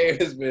brunch game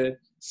has been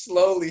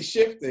slowly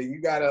shifting.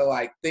 You gotta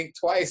like think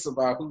twice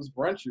about whose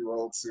brunch you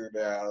roll to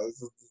now.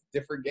 It's a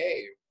different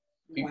game.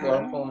 People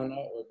are pulling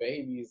up with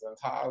babies and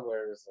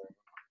toddlers, and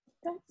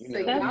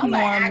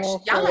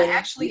y'all are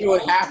actually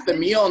doing half the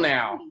meal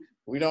now.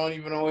 We don't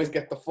even always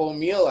get the full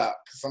meal out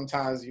because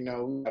sometimes we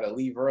gotta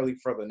leave early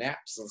for the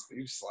naps, and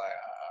you're just like,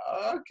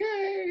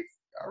 okay,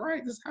 all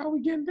right, this is how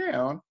we get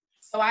down.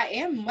 So I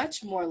am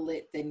much more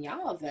lit than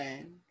y'all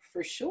then,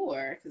 for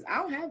sure, because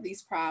I don't have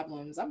these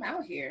problems. I'm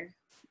out here.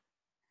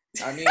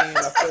 I mean, I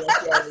feel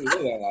like you already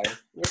live that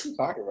life. What you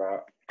talking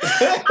about?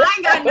 I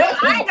ain't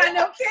got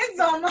no kids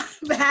on my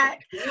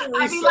back.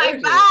 I be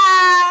like,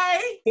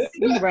 bye. See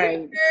you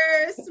later.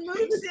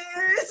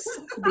 Smooches.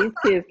 These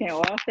kids can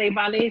all stay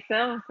by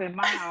themselves in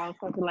my house.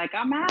 I'll be like,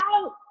 I'm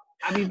out.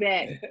 I'll be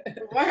back.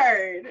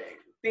 Word.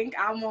 Think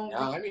I won't. No,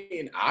 I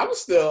mean, I'm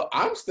still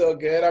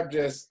good. I'm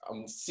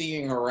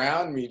seeing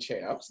around me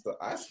change.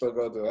 I still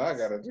go do what I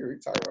gotta do. We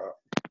talk about.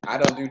 I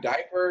don't do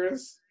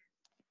diapers.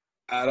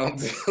 I don't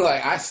do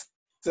I'm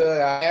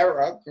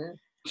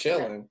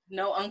chilling.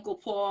 No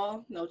Uncle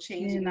Paul. No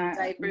changing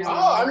diapers.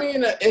 Oh, I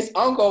mean, it's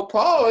Uncle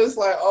Paul. It's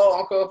like, oh,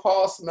 Uncle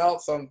Paul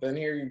smelled something.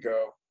 Here you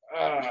go.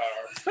 Oh,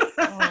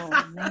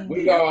 man.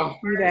 We're gonna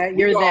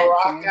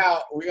rock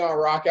out. We're gonna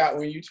rock out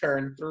when you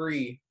turn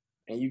 3.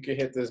 And you can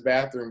hit this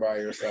bathroom by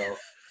yourself.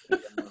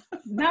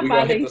 Not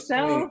by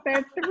themselves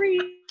at 3.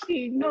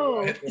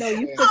 No, you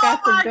still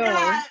got to go.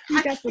 God.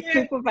 You got to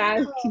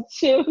supervise the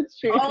children.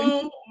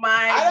 Oh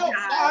my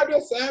God.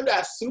 I'm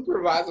not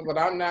supervising, but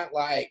I'm not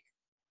like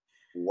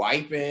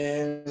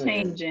wiping.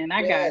 Changing.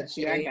 I got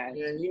you.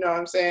 You know what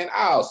I'm saying?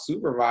 I'll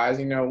supervise.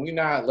 You know, we're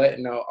not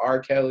letting no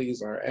R.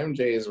 Kellys or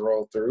MJs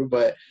roll through,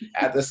 but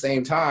at the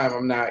same time,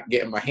 I'm not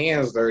getting my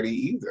hands dirty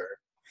either.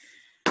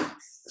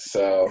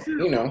 So,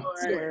 you know,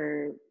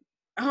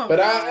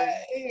 but I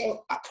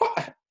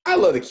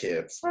love the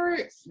kids. All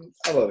right,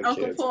 I love the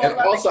Uncle kids, Paul and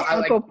also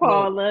Uncle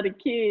Paul love the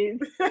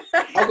kids.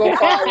 Uncle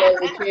Paul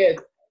loves the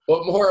kids,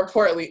 but more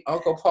importantly,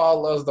 Uncle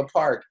Paul loves the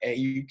park, and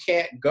you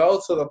can't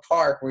go to the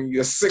park when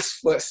you're a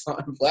 6-foot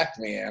black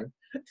man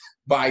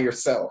by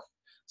yourself.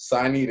 So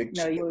I need a kid.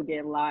 No, you would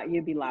get locked.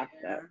 You'd be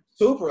locked up.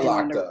 Super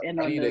locked up. I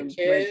need a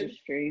kid.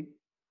 Registry.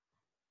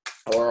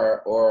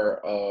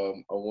 Or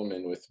a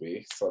woman with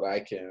me so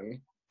that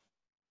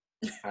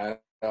I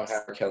don't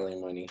have Kelly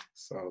money,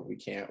 so we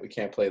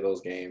can't play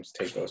those games,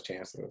 take those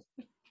chances.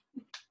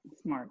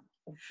 Smart.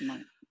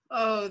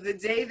 Oh, the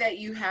day that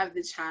you have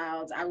the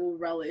child, I will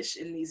relish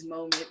in these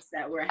moments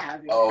that we're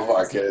having. Oh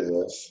my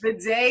goodness! The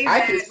day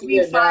that we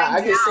find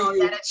out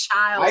that a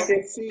child. I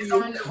can see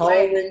you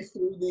combing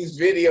through these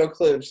video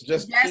clips,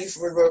 just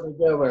piecing them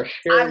together.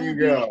 Here you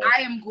go.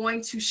 I am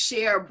going to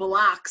share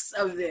blocks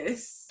of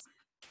this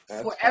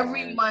for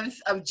every month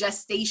of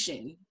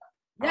gestation.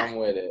 I'm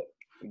with it.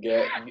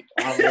 I'm with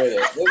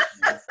it.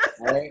 Listen,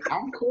 all right?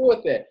 I'm cool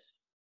with it.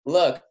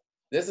 Look,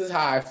 this is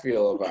how I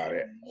feel about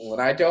it. When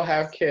I don't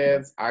have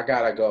kids, I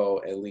gotta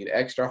go and lean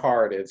extra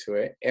hard into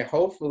it. And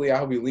hopefully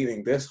I'll be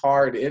leaning this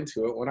hard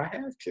into it when I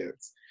have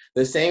kids.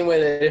 The same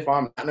way that if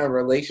I'm not in a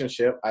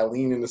relationship, I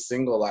lean into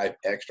single life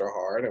extra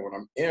hard. And when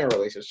I'm in a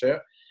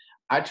relationship,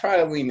 I try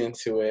to lean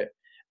into it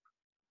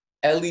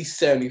at least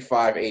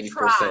 75,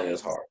 80%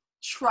 is hard.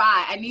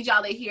 Try. I need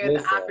y'all to hear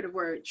the operative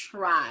word,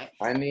 try.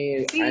 I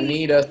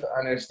need us to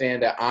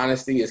understand that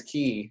honesty is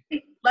key.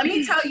 Let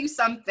me tell you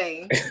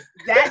something.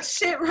 That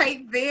shit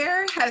right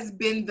there has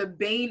been the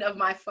bane of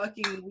my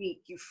fucking week.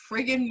 You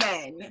friggin'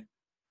 men.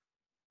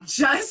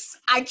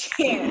 I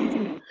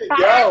can't.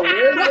 Yo,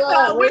 where's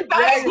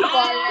Dragonfly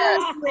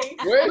at?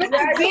 Where's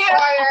Dragonfly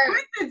at?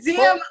 With the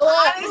damn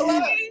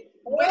honesty.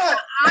 With the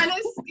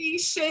honesty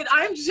shit,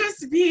 I'm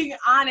just being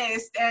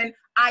honest, and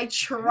I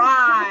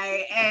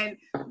try, and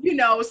you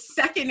know,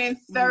 second and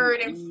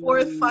third and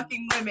fourth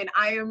fucking women,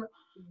 I am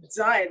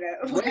done.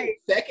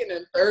 Like, second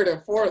and third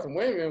and fourth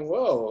women,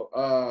 whoa.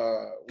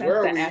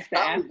 Where are we?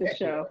 After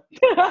show.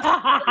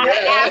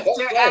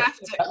 After.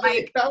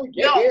 Like,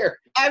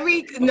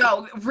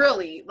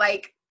 really,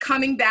 like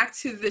coming back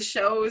to the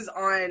shows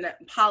on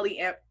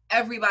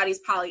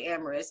everybody's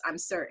polyamorous. I'm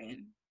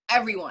certain.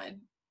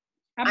 Everyone.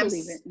 I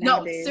believe it.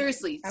 No,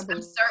 seriously.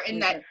 I'm certain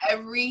that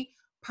every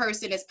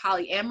person is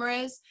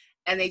polyamorous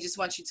and they just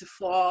want you to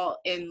fall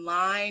in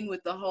line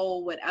with the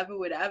whole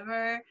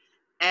whatever.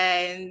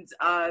 And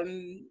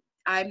I'm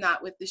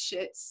not with the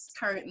shits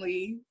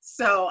currently.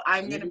 So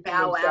I'm going to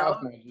bow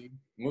out.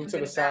 Move to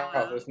the South.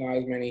 It's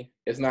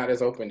not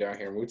as open down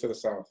here. Move to the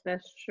South.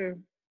 That's true.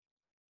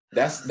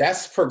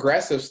 That's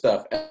progressive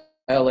stuff.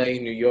 LA,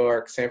 New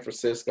York, San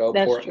Francisco,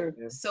 that's Portland.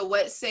 True. So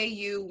what say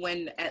you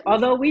when?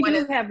 Although we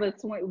do have a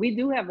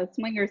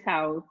swingers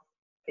house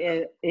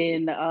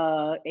in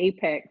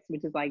Apex,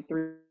 which is like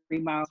 3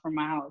 miles from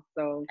my house.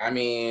 So I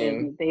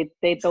mean,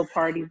 they throw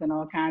parties and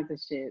all kinds of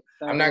shit.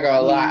 So, I'm not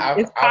gonna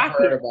lie, I've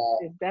heard about.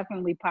 It's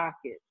definitely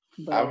pockets.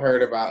 But I've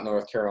heard about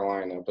North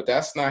Carolina, but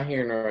that's not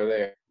here nor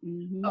there.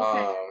 Mm-hmm.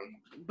 Okay.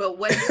 But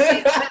what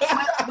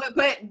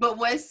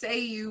say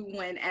you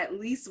when at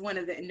least one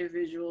of the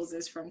individuals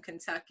is from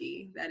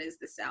Kentucky? That is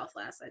the South.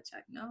 Last I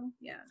checked. No,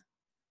 yeah,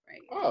 right.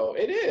 Oh,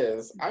 it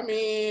is. I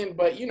mean,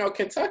 but you know,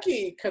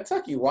 Kentucky.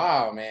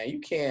 Wow, man, you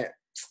can't.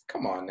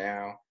 Come on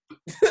now.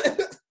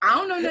 I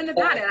don't know nothing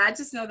about it. I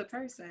just know the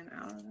person.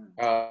 I don't know.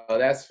 Oh,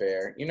 that's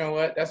fair. You know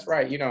what? That's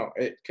right. You know,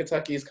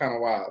 Kentucky is kind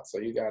of wild, so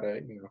you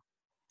gotta, you know.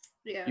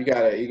 Yeah. You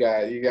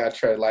gotta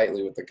tread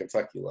lightly with the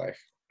Kentucky life.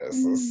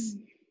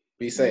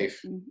 Be safe.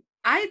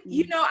 I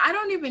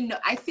don't even know.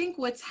 I think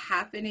what's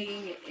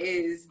happening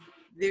is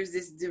there's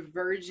this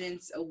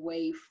divergence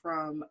away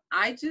from,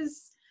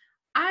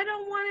 I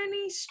don't want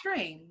any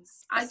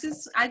strings. I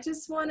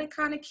just want to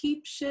kind of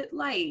keep shit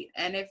light.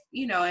 And if,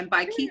 and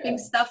by keeping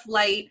stuff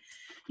light,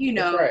 right.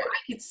 I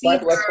could see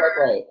let's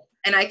her, right.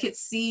 and I could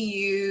see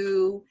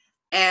you,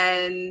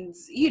 and,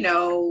 we're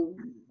going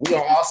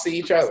to all see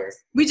each other.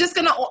 We're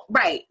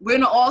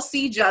going to all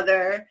see each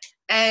other.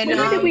 And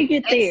when did we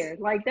get there?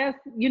 Like, that's,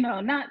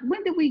 not,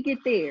 when did we get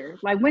there?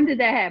 Like, when did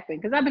that happen?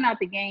 Because I've been out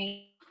the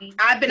game.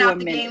 I've been out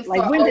the game for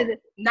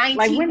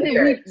 19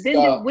 years.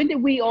 When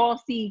did we all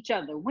see each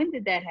other? When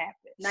did that happen?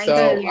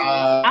 19 years.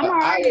 I'm all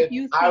right if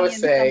you seeing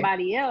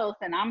somebody else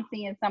and I'm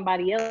seeing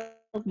somebody else,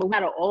 but we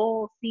gotta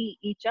all see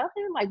each other.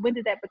 Like, when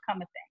did that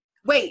become a thing?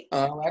 Wait,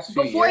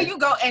 before you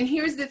go, and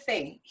here's the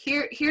thing.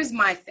 Here's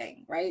my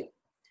thing, right?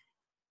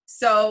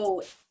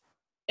 So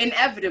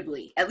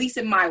inevitably, at least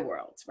in my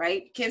world,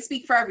 right? Can't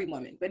speak for every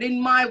woman, but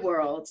in my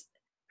world,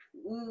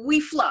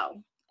 we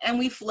flow and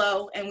we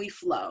flow and we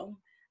flow.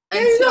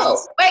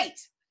 Until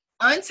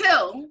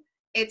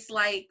it's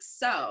like,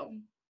 so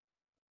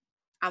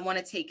I want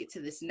to take it to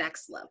this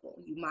next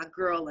level. You my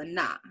girl or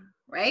not,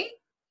 right?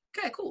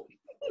 Okay, cool.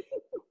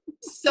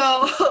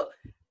 So,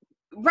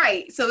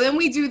 right. So then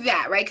we do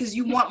that, right? Because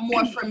you want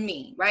more from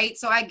me, right?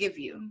 So I give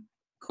you.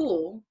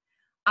 Cool.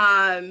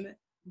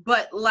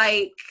 But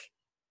like,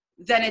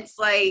 then it's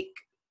like,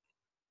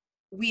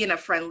 we in a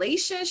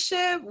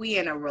friendship, we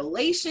in a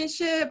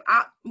relationship.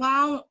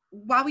 Why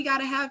we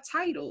gotta have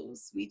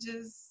titles? We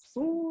just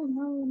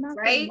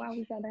right.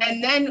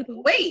 And then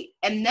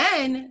and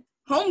then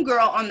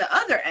homegirl on the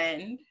other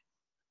end,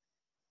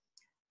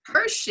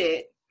 her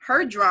shit,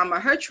 her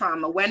drama, her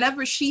trauma.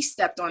 Whenever she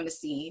stepped on the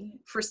scene,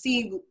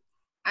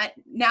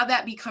 now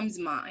that becomes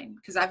mine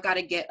because I've got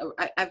to get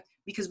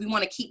because we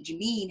want to keep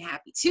Janine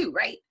happy too,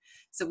 right?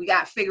 So we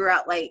got to figure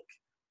out like,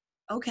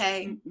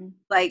 okay,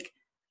 like.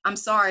 I'm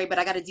sorry, but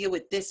I got to deal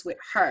with this with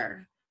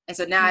her. And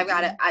so now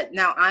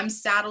now I'm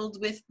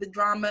saddled with the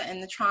drama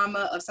and the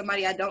trauma of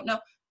somebody I don't know.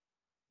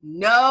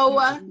 No.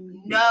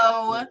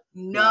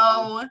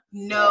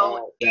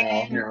 That's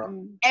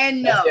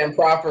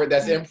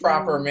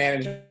improper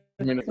management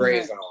of the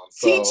gray zone.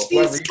 So teach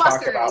these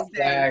fuckers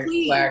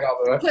flag all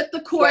the put the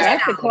course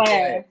that's the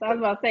class. I was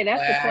about to say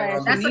that's the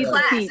class. That's a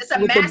class. It's a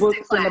with master the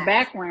books class in the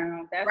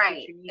background. That's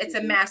right. It's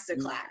a master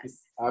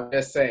class. I'm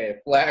just saying,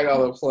 flag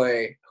all the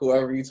play.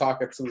 Whoever you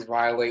talking to is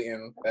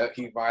violating.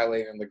 He's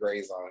violating the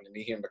gray zone. You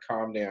need him to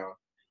calm down.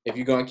 If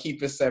you're gonna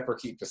keep it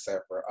separate, keep it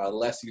separate.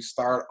 Unless you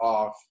start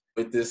off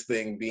with this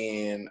thing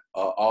being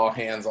all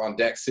hands on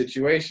deck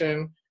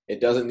situation,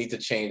 it doesn't need to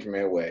change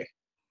midway.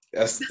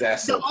 That's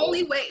the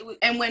only way.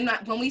 And when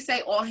we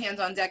say all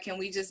hands on deck, can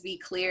we just be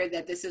clear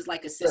that this is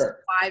like a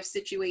sister-wife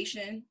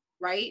situation,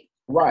 right?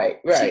 Right.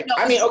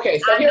 I mean, okay.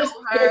 So here's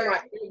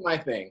my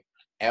thing,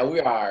 and we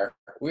are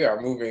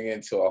moving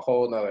into a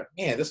whole nother.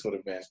 Man, this would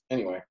have been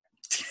anyway.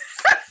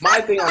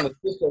 My thing on the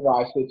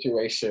sister-wife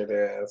situation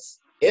is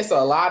it's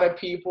a lot of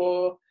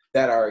people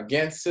that are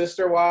against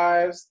sister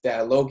wives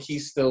that low-key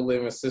still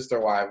live in sister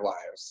wife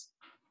lives.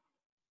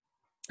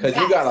 Because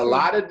you got a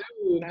lot of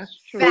dudes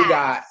who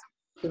got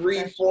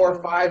 3,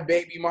 4, 5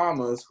 baby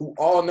mamas who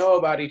all know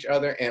about each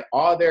other and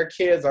all their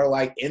kids are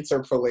like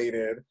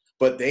interpolated,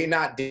 but they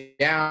not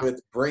down with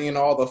bringing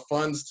all the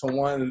funds to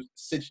one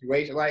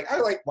situation. Like, I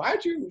was like,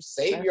 why'd you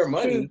save your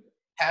money?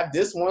 Have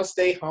this one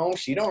stay home.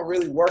 She don't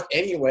really work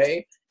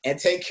anyway. And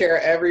take care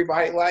of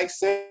everybody. Like,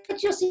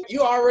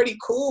 you already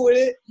cool with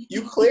it.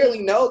 You clearly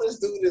know this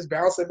dude is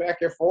bouncing back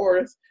and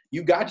forth.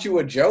 You got you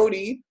a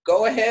Jody.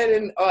 Go ahead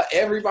and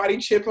everybody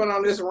chip in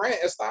on this rent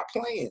and stop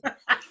playing.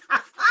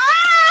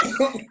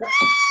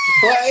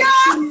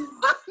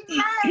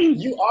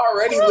 You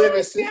already live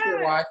in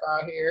sister wife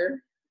out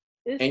here.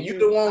 And you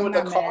the one with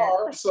the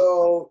car.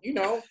 So,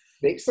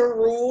 make some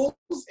rules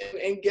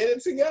and get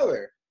it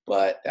together.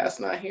 But that's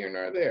not here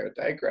nor there.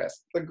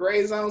 Digress. The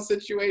gray zone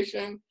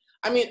situation.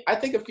 I mean, I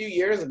think a few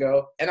years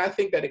ago, and I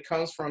think that it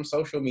comes from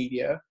social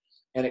media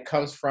and it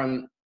comes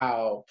from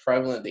how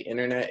prevalent the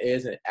internet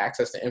is and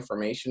access to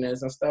information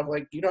is and stuff.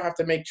 Like, you don't have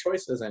to make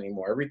choices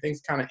anymore.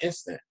 Everything's kind of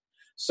instant.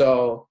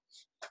 So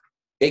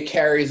it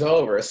carries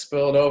over, it's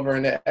spilled over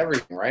into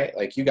everything, right?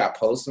 Like, you got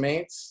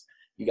Postmates,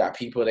 you got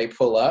people they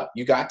pull up,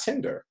 you got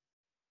Tinder,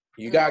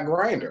 you got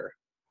Grindr,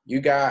 you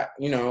got,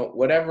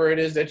 whatever it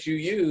is that you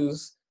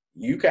use,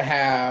 you could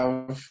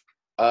have,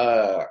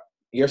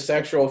 your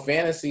sexual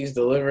fantasies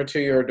delivered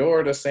to your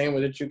door the same way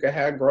that you could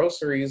have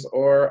groceries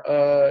or,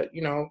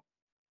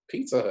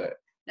 Pizza Hut.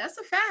 That's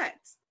a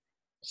fact.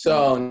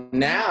 So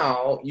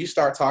now you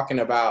start talking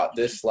about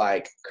this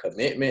like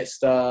commitment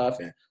stuff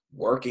and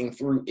working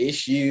through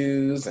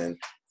issues and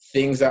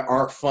things that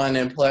aren't fun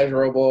and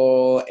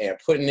pleasurable and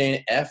putting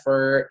in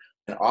effort.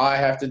 And all I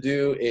have to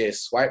do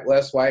is swipe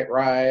left, swipe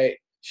right,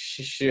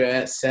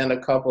 send a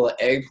couple of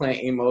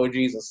eggplant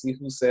emojis and see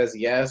who says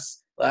yes.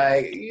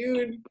 Like,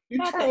 you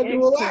try to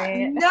do a lot.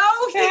 No,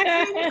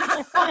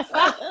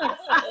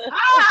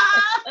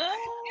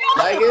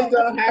 like, it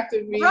don't have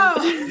to be.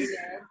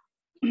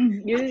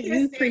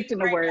 You preaching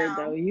the word now.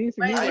 Though. I'm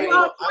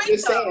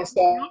just saying.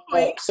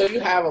 So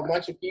you have a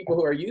bunch of people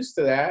who are used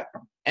to that,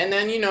 and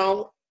then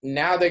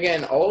now they're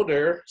getting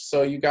older,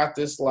 so you got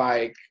this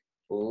like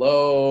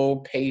low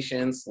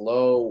patience,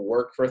 low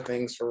work for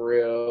things for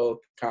real,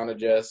 kind of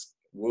just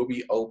will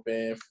be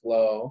open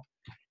flow.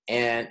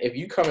 And if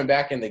you coming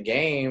back in the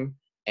game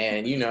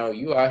and you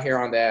out here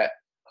on that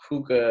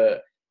hookah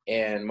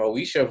and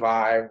Moesha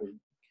vibe,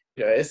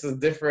 it's a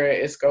different.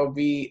 It's gonna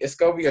be a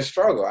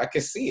struggle. I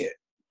can see it.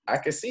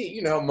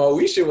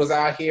 Moesha was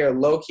out here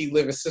low key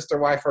living sister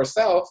wife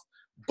herself.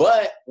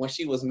 But when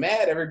she was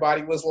mad,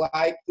 everybody was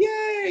like,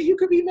 "Yeah, you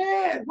could be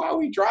mad. Why are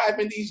we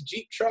driving these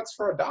Jeep trucks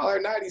for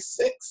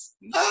 $1.96?"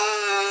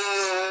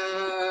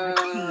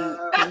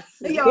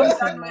 Yo, I'm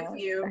done with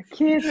you. I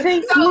can't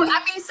take so it.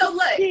 I mean, so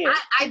look,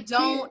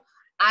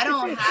 I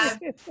don't have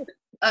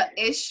an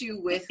issue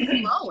with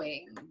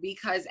flowing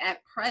because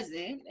at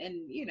present,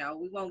 and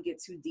we won't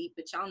get too deep,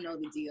 but y'all know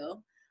the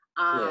deal.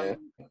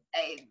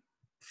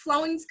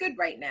 Flowing's good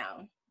right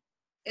now.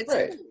 It's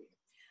right. cool.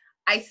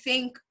 I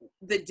think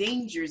the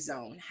danger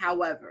zone,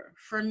 however,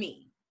 for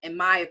me, in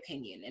my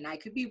opinion, and I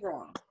could be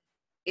wrong,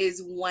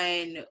 is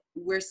when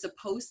we're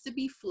supposed to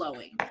be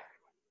flowing.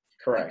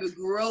 Correct.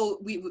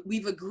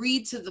 We've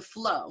agreed to the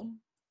flow,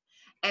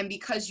 and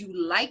because you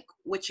like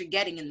what you're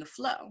getting in the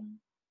flow,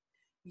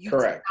 you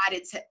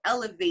decided to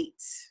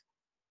elevate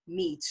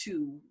me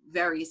to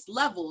various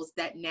levels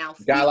that now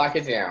gotta lock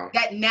it down.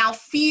 That now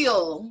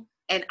feel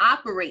and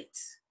operate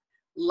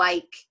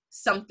like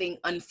something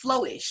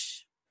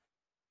unflowish.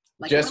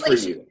 Like just for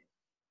you.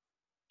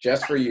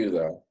 Just for you,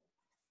 though.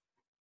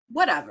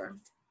 Whatever.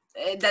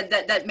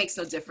 That makes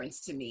no difference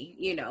to me,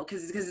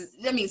 because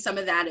I mean, some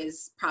of that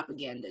is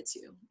propaganda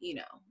too,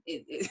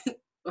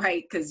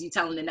 right? Because you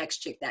telling the next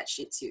chick that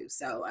shit too.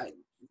 So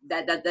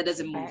that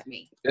doesn't move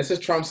me. This is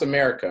Trump's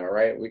America,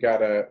 right? We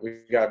gotta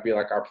be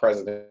like our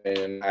president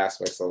in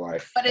aspects of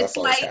life. But it's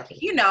like,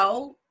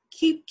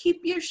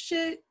 keep your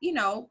shit,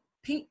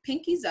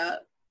 pinkies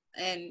up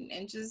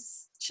and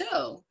just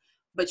chill.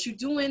 But you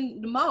doing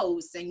the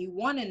most and you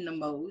wanting the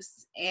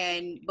most,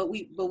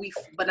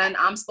 but then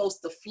I'm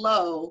supposed to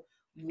flow.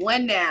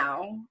 When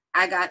now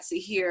I got to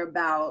hear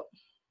about,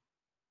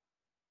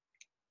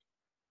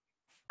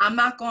 I'm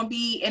not gonna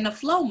be in a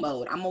flow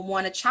mode. I'm gonna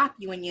want to chop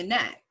you in your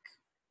neck.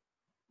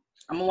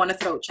 I'm gonna want to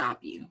throat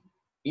chop you.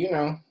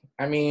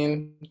 I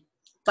mean,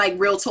 like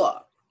real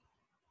talk.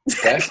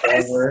 That's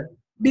over.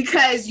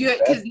 Because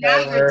now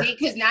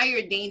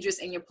you're dangerous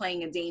and you're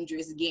playing a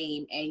dangerous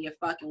game and you're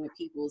fucking with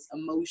people's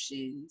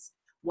emotions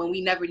when we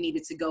never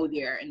needed to go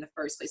there in the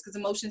first place. Because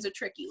emotions are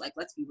tricky. Like,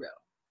 let's be real.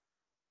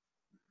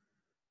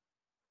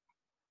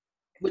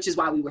 Which is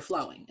why we were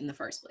flowing in the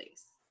first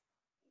place.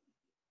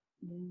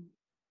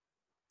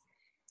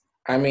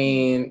 I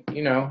mean,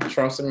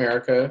 Trump's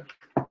America,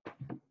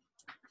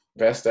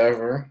 best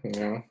ever.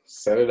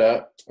 Set it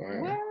up.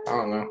 I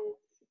don't know.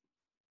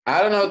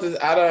 I don't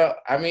know.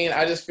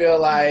 I just feel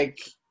like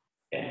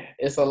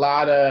it's a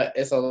lot of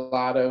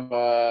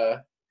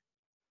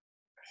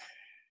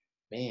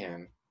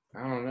man,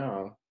 I don't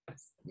know,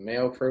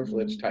 male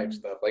privilege type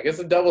stuff. Like, it's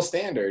a double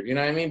standard, you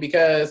know what I mean?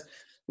 Because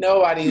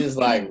nobody is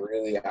like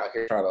really out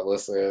here trying to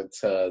listen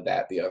to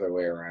that the other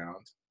way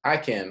around. I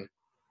can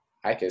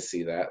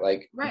see that.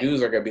 Like,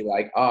 dudes are gonna be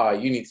like, "Oh,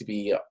 you need to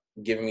be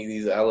giving me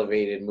these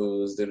elevated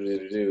moves,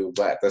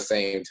 but at the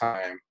same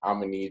time, I'm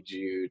gonna need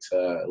you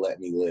to let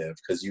me live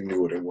because you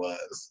knew what it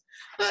was."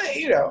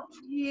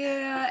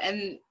 Yeah,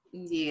 and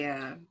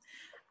yeah.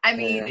 I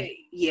mean,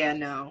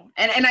 no.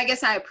 And I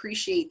guess I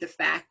appreciate the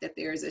fact that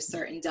there's a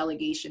certain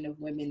delegation of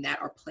women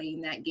that are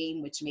playing that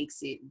game, which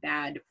makes it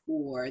bad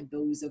for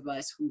those of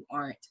us who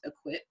aren't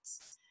equipped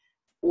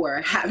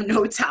or have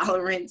no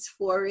tolerance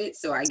for it.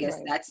 So I guess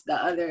that's the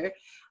other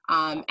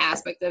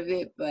aspect of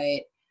it.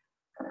 But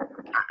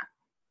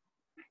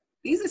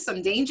these are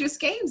some dangerous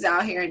games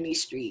out here in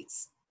these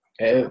streets.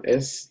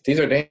 These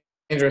are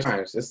dangerous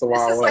times. It's the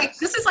Wild West.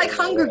 This is like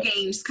Hunger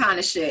Games kind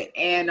of shit.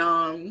 And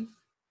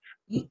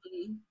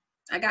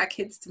I got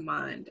kids to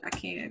mind. I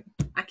can't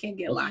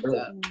get locked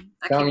up.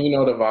 Tell me,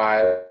 the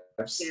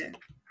vibes. Yeah.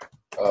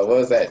 What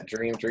was that?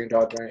 Dream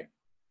Dog Drink?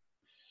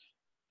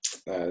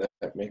 That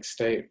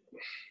mixtape.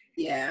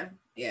 Yeah.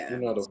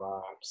 The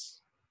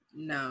vibes.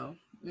 No.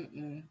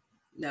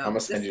 No. I'm gonna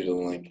send you the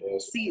link.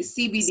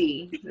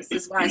 CBD. This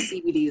is why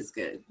CBD is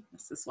good.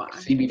 This is why.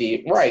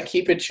 CBD. Right.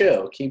 Keep it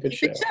chill. Keep it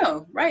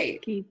chill.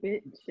 Right. Keep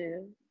it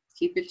chill.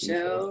 Keep it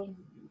chill.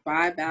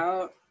 Vibe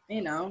out.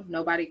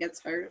 Nobody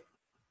gets hurt.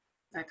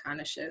 That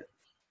kind of shit.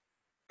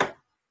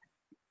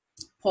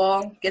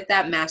 Paul, get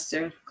that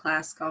master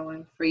class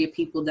going for your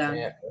people down.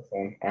 Yeah,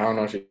 I don't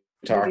know what you're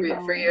talking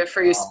about. For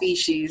your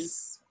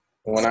species.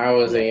 When I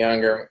was a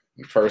younger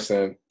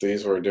person,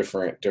 these were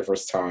different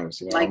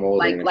times. I'm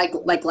older.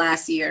 Like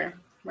last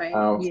year, right?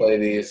 I don't play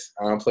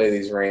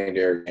these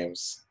reindeer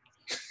games.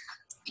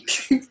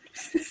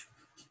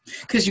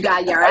 Cause you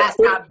got your ass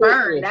got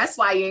burned. That's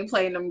why you ain't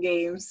playing them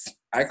games.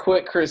 I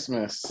quit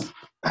Christmas.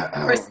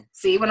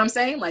 See what I'm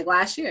saying? Like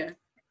last year.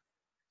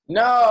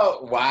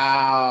 No.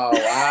 Wow.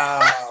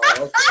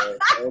 Okay.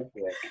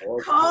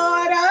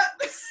 Caught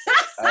up.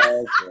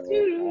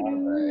 Okay. All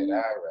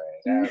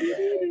right.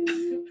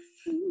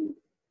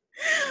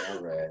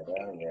 All right.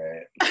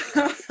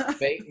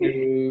 Fake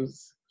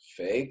news.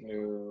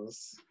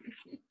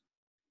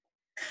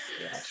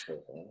 Yeah, sure.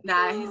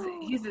 Nah,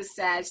 he's a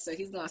Sag, so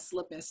he's gonna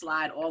slip and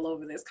slide all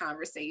over this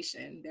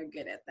conversation. They're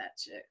good at that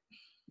shit.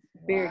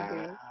 Very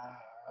good.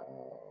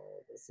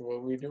 This is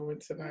what we're doing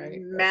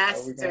tonight.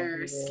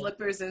 Master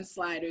slippers and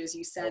sliders,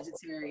 you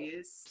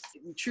Sagittarius.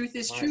 Truth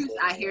is truth.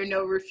 I hear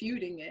no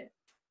refuting it.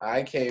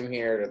 I came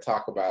here to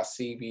talk about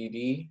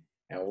CBD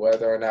and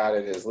whether or not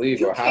it is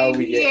legal. You came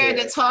here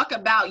to talk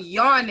about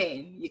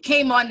yawning. You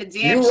came on the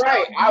damn show. You're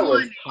right. I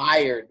was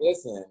tired.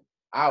 Listen,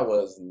 I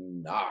was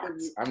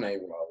knocked. I'm not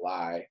even gonna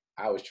lie.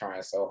 I was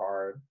trying so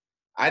hard.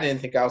 I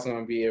didn't think I was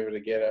gonna be able to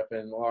get up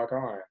and log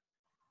on.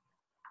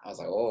 I was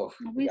like, oh.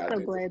 We're so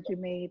glad you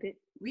made it.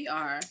 We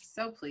are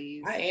so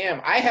pleased. I am.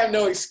 I have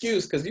no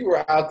excuse because you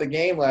were out the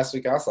game last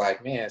week. I was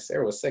like, man,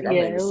 Sarah was sick.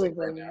 I'm sick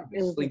right now.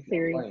 It was a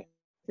serious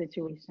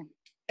situation.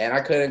 And I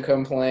couldn't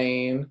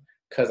complain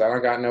because I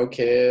don't got no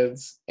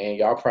kids. And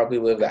y'all probably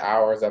live the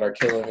hours that are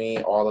killing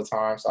me all the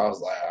time. So I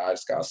was like, I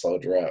just got to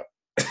soldier up.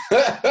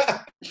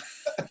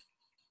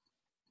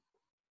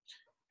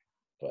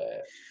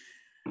 But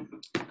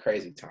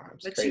crazy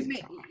times. But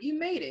crazy you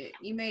made it.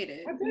 You made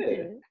it. I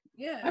did.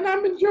 Yeah. And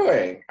I'm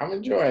enjoying. I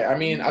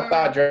mean, I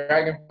thought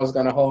Dragon was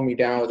going to hold me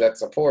down with that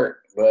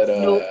support, but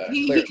nope.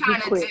 He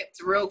kind of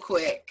dipped real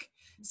quick.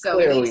 So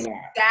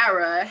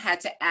Sarah had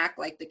to act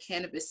like the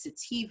cannabis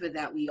sativa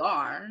that we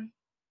are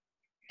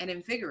and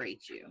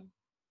invigorate you.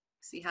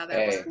 See how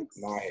that works?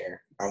 Not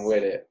here. I'm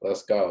with it.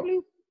 Let's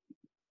go.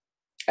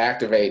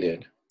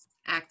 Activated.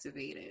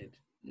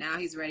 Now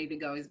he's ready to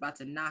go. He's about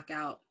to knock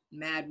out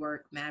mad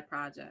work, mad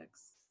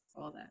projects,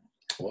 all that.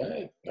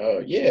 What? Oh,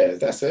 yeah,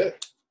 that's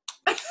it.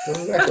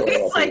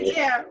 It's like,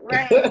 yeah,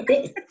 right.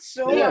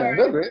 Sure. Yeah,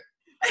 that's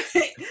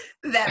it.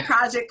 That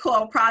project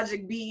called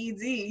Project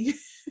BED.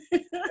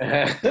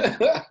 I'm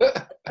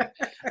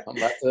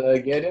about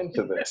to get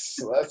into this.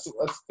 Let's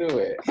do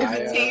it.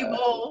 Pivot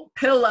table,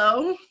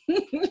 pillow.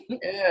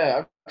 Yeah,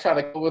 I'm trying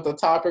to come up with a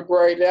topic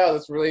right now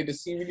that's related to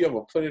CBD. I'm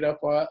gonna put it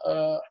up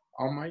on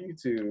my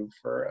YouTube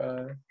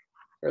for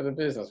the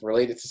business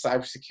related to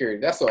cybersecurity.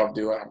 That's what I'm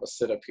doing. I'm gonna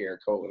sit up here and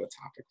come up with a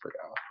topic for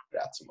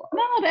y'all tomorrow.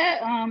 No,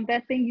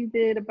 that thing you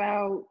did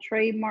about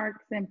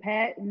trademarks and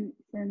patents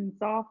and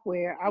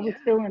software, I was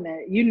feeling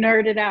that. You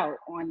nerded out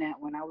on that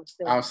one.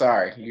 I'm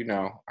sorry.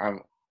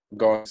 I'm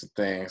going to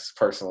things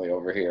personally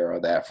over here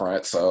on that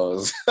front,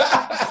 so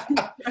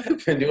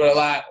been doing a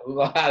lot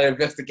of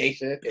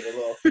investigation and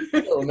a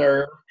little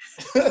nerve.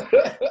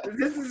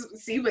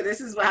 This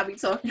is what I be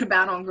talking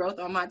about on Growth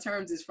on My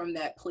Terms, is from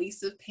that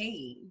place of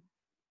pain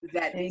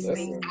that these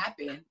things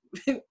happen.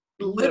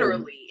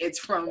 Literally, it's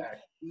from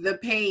the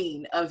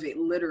pain of it,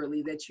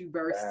 literally, that you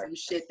birth some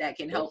shit that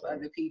can help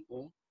other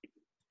people.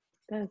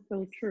 That's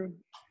so true.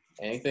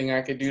 Anything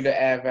I could do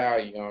to add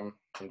value, I'm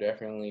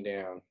definitely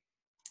down.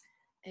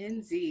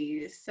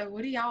 Indeed. So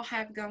what do y'all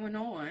have going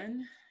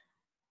on?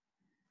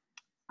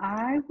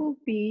 I will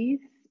be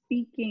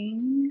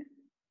speaking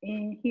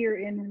here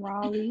in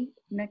Raleigh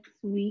next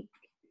week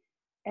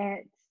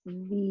at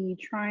the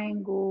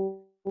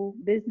Triangle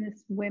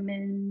Business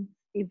Women's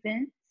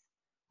event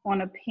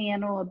on a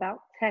panel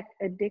about tech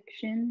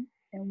addiction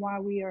and why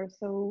we are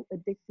so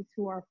addicted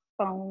to our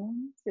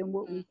phones and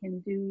what we can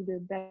do to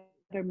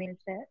better manage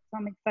that. So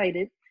I'm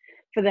excited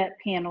for that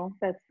panel.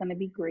 That's going to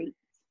be great.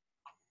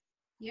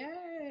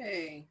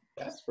 Yay.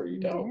 That's pretty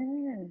dope.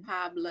 Yeah.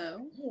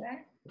 Pablo.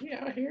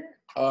 Yeah, out here.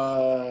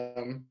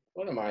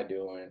 What am I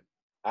doing?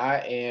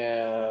 I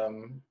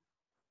am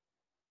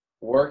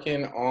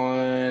working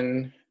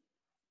on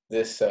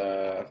this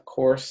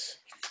course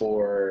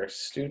for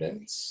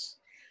students,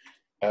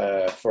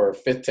 for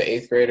 5th to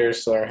 8th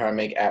graders to learn how to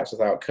make apps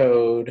without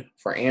code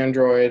for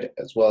Android,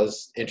 as well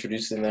as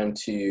introducing them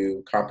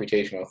to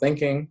computational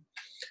thinking.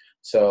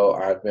 So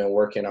I've been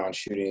working on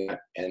shooting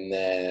and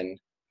then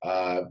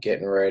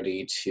getting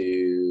ready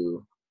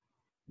to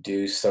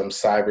do some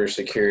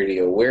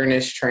cybersecurity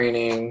awareness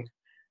training.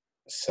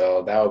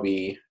 So that will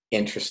be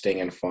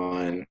interesting and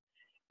fun.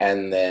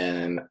 And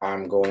then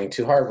I'm going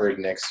to Harvard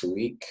next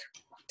week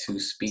to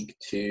speak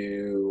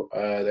to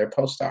their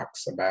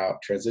postdocs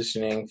about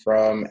transitioning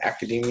from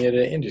academia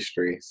to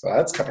industry. So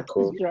that's kind of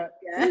cool.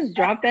 Just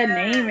drop that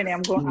name and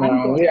I'm going to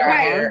Harvard.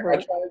 Harvard.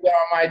 I'm trying to get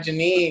on my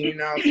Janine, you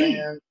know what I'm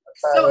saying?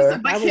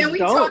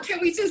 But can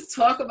we just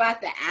talk about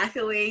the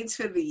accolades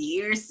for the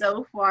year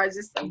so far?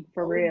 Just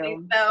for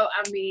real. So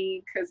I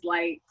mean, because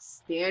like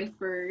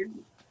Stanford,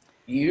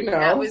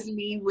 that was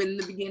me in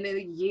the beginning of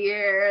the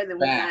year. Then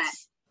we got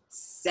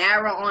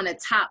Sarah on a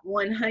top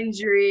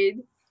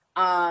 100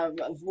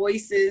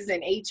 voices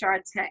in HR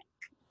tech.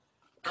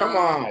 Come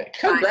on,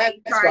 congrats!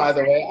 By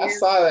the way, I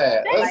saw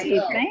that. Thank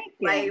you.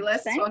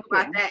 Let's talk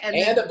about that.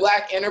 And the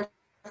Black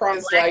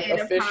Enterprise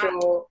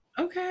official.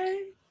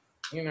 Okay.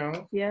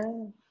 Yeah.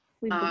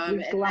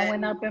 We're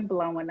blowing up and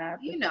blowing up.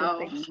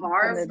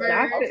 Harvard. The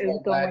doctor is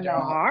going to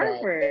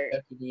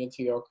Harvard.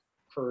 Into your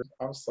career.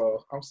 I'm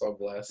so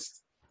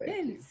blessed.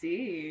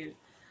 Indeed.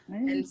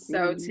 And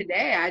so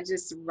today I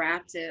just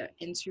wrapped an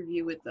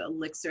interview with the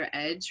Elixir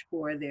Edge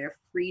for their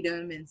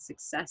Freedom and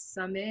Success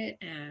Summit,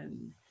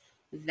 and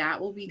that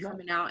will be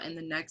coming out in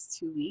the next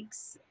 2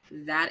 weeks.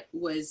 That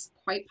was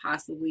quite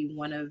possibly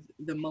one of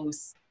the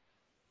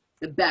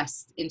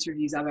best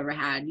interviews I've ever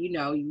had. You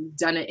know, you've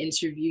done an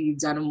interview, you've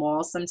done them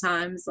all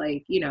sometimes.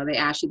 Like, you know, they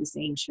ask you the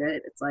same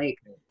shit. It's like,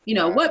 you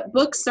know, what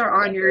books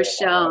are on your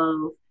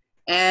shelf?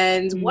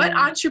 And what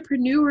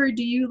entrepreneur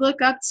do you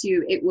look up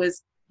to? It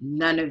was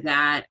none of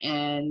that.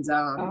 And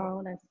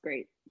oh, that's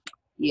great.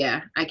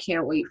 Yeah, I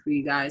can't wait for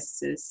you guys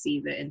to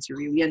see the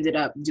interview. We ended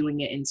up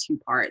doing it in 2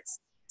 parts.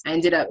 I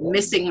ended up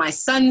missing my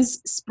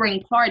son's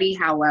spring party,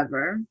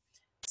 however.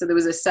 So there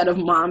was a set of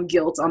mom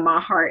guilt on my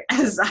heart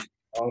as I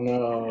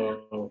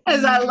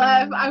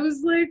left. I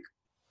was like,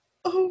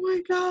 oh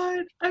my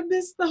God, I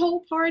missed the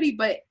whole party.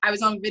 But I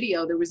was on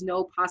video. There was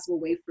no possible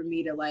way for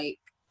me to like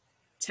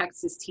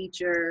text his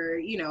teacher,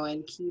 you know,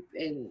 and keep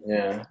in.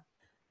 Yeah.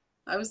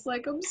 I was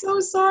like, I'm so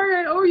sorry.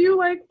 I owe you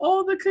like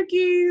all the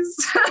cookies,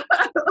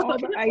 all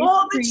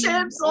the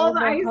chips, all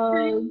the ice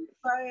cream.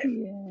 But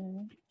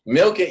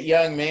milk it,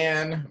 young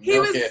man. He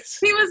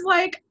was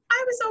like,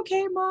 I was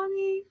okay,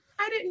 mommy.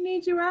 I didn't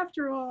need you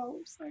after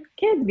all. Like,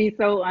 kids be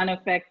so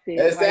unaffected.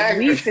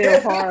 Exactly. Like, we feel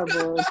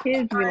horrible.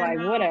 Kids be like,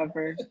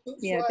 whatever.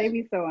 Yeah, like, they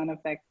be so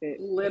unaffected.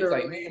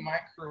 Literally. Like, me and my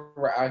crew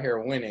were out here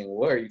winning.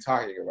 What are you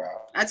talking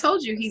about? I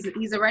told you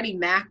he's already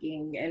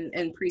macking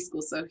in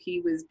preschool, so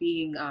he was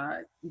being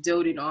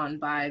doted on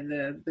by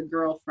the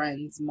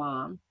girlfriend's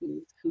mom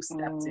who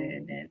stepped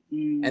in.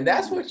 And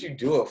that's what you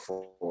do it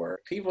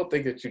for. People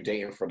think that you're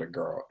dating for the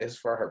girl. It's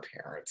for her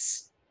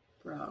parents.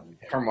 Bro.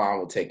 Her mom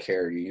will take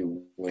care of you.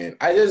 You win.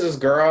 There's this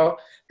girl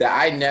that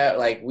I know,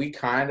 like, we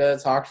kind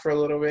of talked for a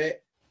little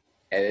bit,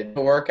 and it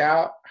didn't work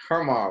out.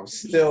 Her mom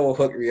still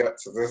hooked me up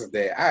to this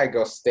day. I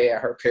go stay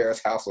at her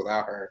parents' house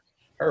without her.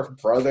 Her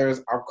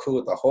brothers, I'm cool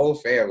with the whole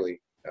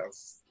family.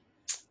 That's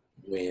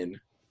win.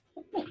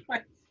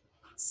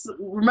 So,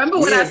 remember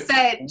what I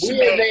said? We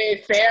have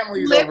made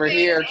families over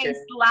here. And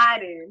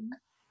sliding.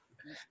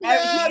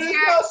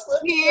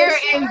 Here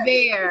and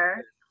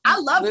there. I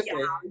love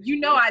y'all. You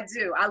know I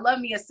do. I love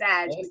me a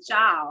Sag with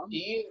y'all.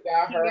 She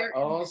got her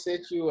own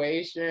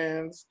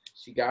situations.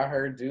 She got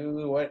her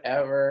do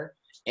whatever.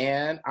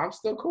 And I'm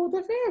still cool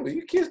with the family.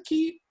 You kids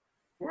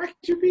why can't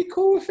you be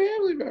cool with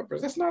family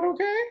members? That's not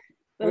okay.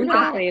 So we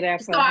can say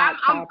that for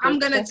I'm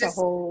gonna that's just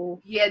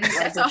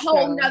that's a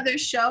whole nother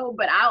show.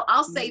 But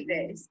I'll say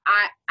this.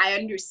 I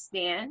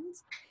understand.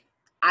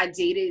 I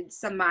dated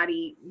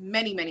somebody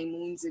many, many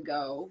moons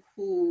ago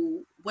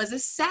who was a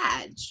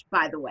Sag,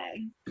 by the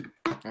way.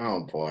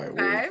 Oh boy,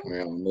 okay?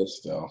 We're on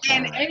this though.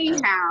 And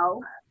anyhow,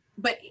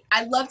 but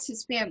I loved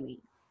his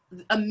family.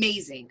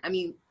 Amazing. I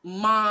mean,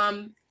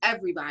 mom,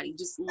 everybody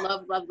just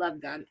loved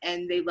them,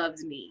 and they loved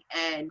me.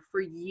 And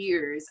for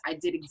years, I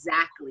did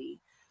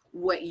exactly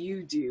what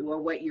you do or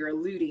what you're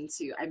alluding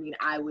to. I mean,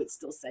 I would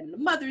still send the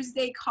Mother's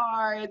Day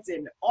cards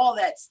and all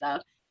that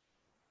stuff.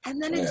 And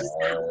then it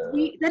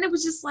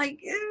was just like,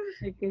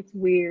 it gets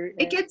weird.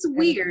 It gets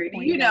weird,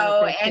 you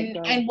know,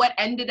 and what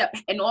ended up,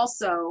 and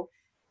also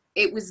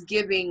it was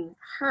giving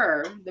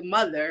her, the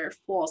mother,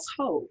 false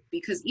hope,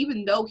 because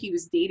even though he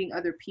was dating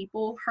other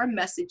people, her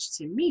message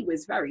to me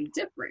was very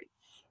different.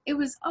 It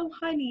was, oh,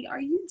 honey, are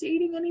you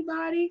dating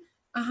anybody?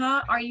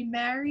 Uh-huh. Are you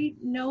married?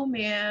 No,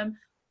 ma'am.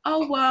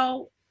 Oh,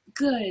 well,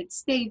 good.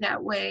 Stay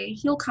that way.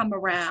 He'll come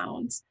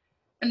around.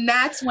 And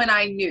that's when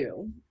I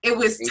knew it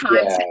was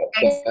time to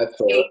exit.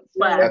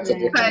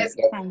 Because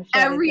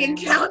every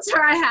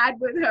encounter I had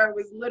with her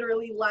was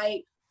literally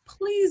like,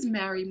 please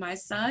marry my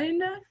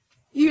son,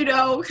 you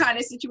know, kind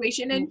of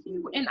situation. And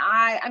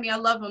I mean, I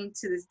love him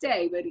to this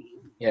day, but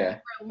we're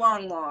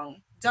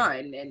long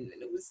done. And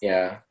it was,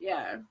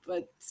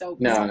 but so.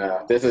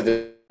 No, that's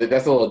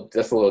a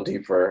little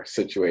deeper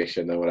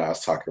situation than what I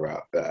was talking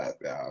about.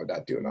 I'm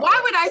not doing that. Why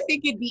would I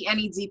think it'd be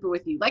any deeper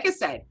with you? Like I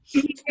said,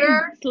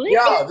 here, for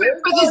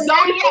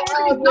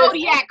the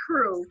Zodiac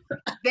crew,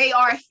 they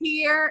are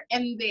here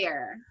and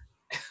there.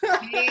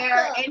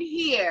 There and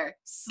here,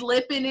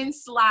 slipping and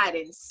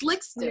sliding,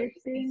 slicksters,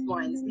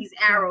 these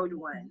arrowed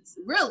ones.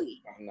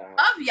 Really,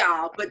 love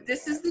y'all, but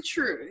this is the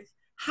truth.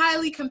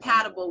 Highly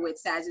compatible with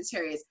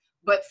Sagittarius.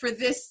 But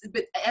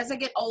but as I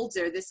get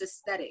older, this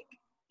aesthetic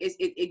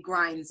it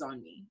grinds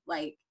on me.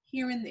 Like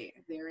here and there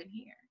and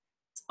here.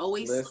 It's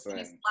always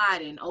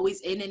sliding, always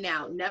in and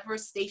out, never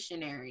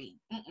stationary.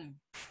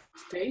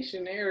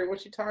 Stationary?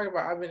 What you talking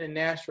about? I've been in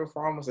Nashville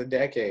for almost a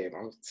decade.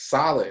 I'm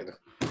solid.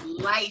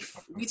 Life.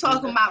 We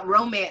talking about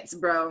romance,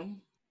 bro.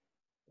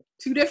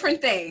 2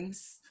 different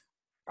things.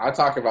 I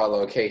talk about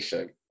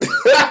location.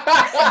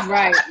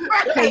 Right.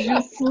 Because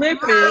you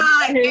slipping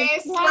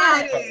and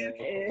sliding.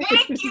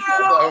 Thank you. I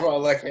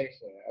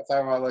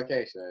talk about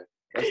location.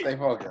 Let's stay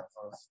focused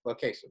on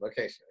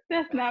location.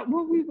 That's not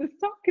what we was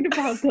talking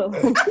about, though.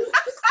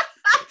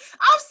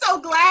 I'm so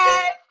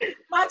glad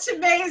my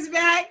Chime is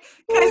back.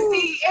 Cause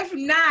see, if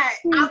not,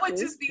 I would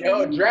just be.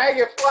 Yo,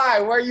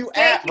 Dragonfly, where you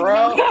at,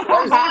 bro?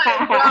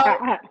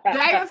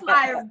 Dragonfly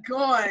is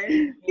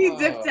gone. He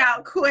dipped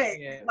out quick.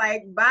 Yeah.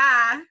 Like,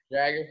 bye.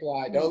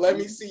 Dragonfly, don't let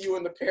me see you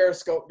in the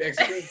Periscope next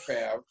week,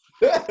 fam.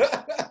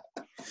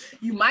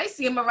 You might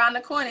see him around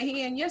the corner.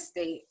 He in your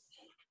state.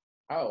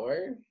 Oh,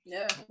 word?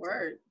 Yeah,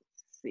 word.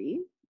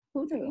 See?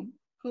 Who knew?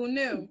 Who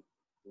knew?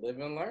 Live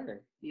and learn.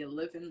 You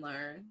live and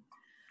learn.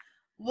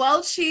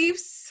 Well,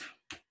 Chiefs,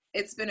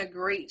 it's been a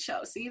great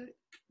show. See,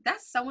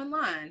 that's so in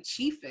line.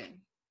 Chiefing.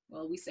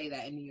 Well, we say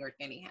that in New York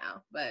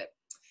anyhow, but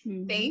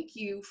thank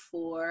you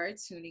for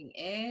tuning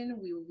in.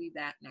 We will be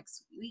back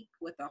next week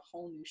with a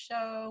whole new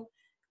show.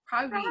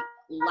 Probably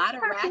a lot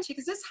of ratchet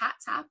because it's hot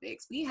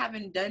topics. We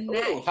haven't done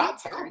that. Ooh,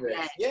 hot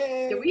topics.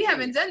 Yeah, we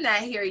haven't done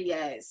that here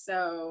yet.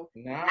 So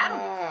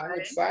I'm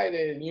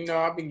excited. You know,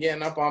 I've been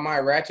getting up on my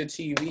ratchet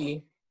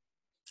TV,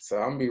 so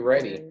I'm be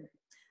ready.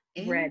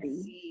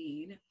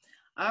 Indeed.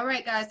 All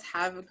right, guys.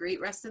 Have a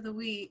great rest of the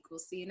week. We'll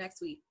see you next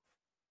week.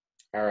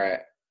 All right.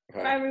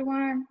 Bye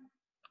everyone.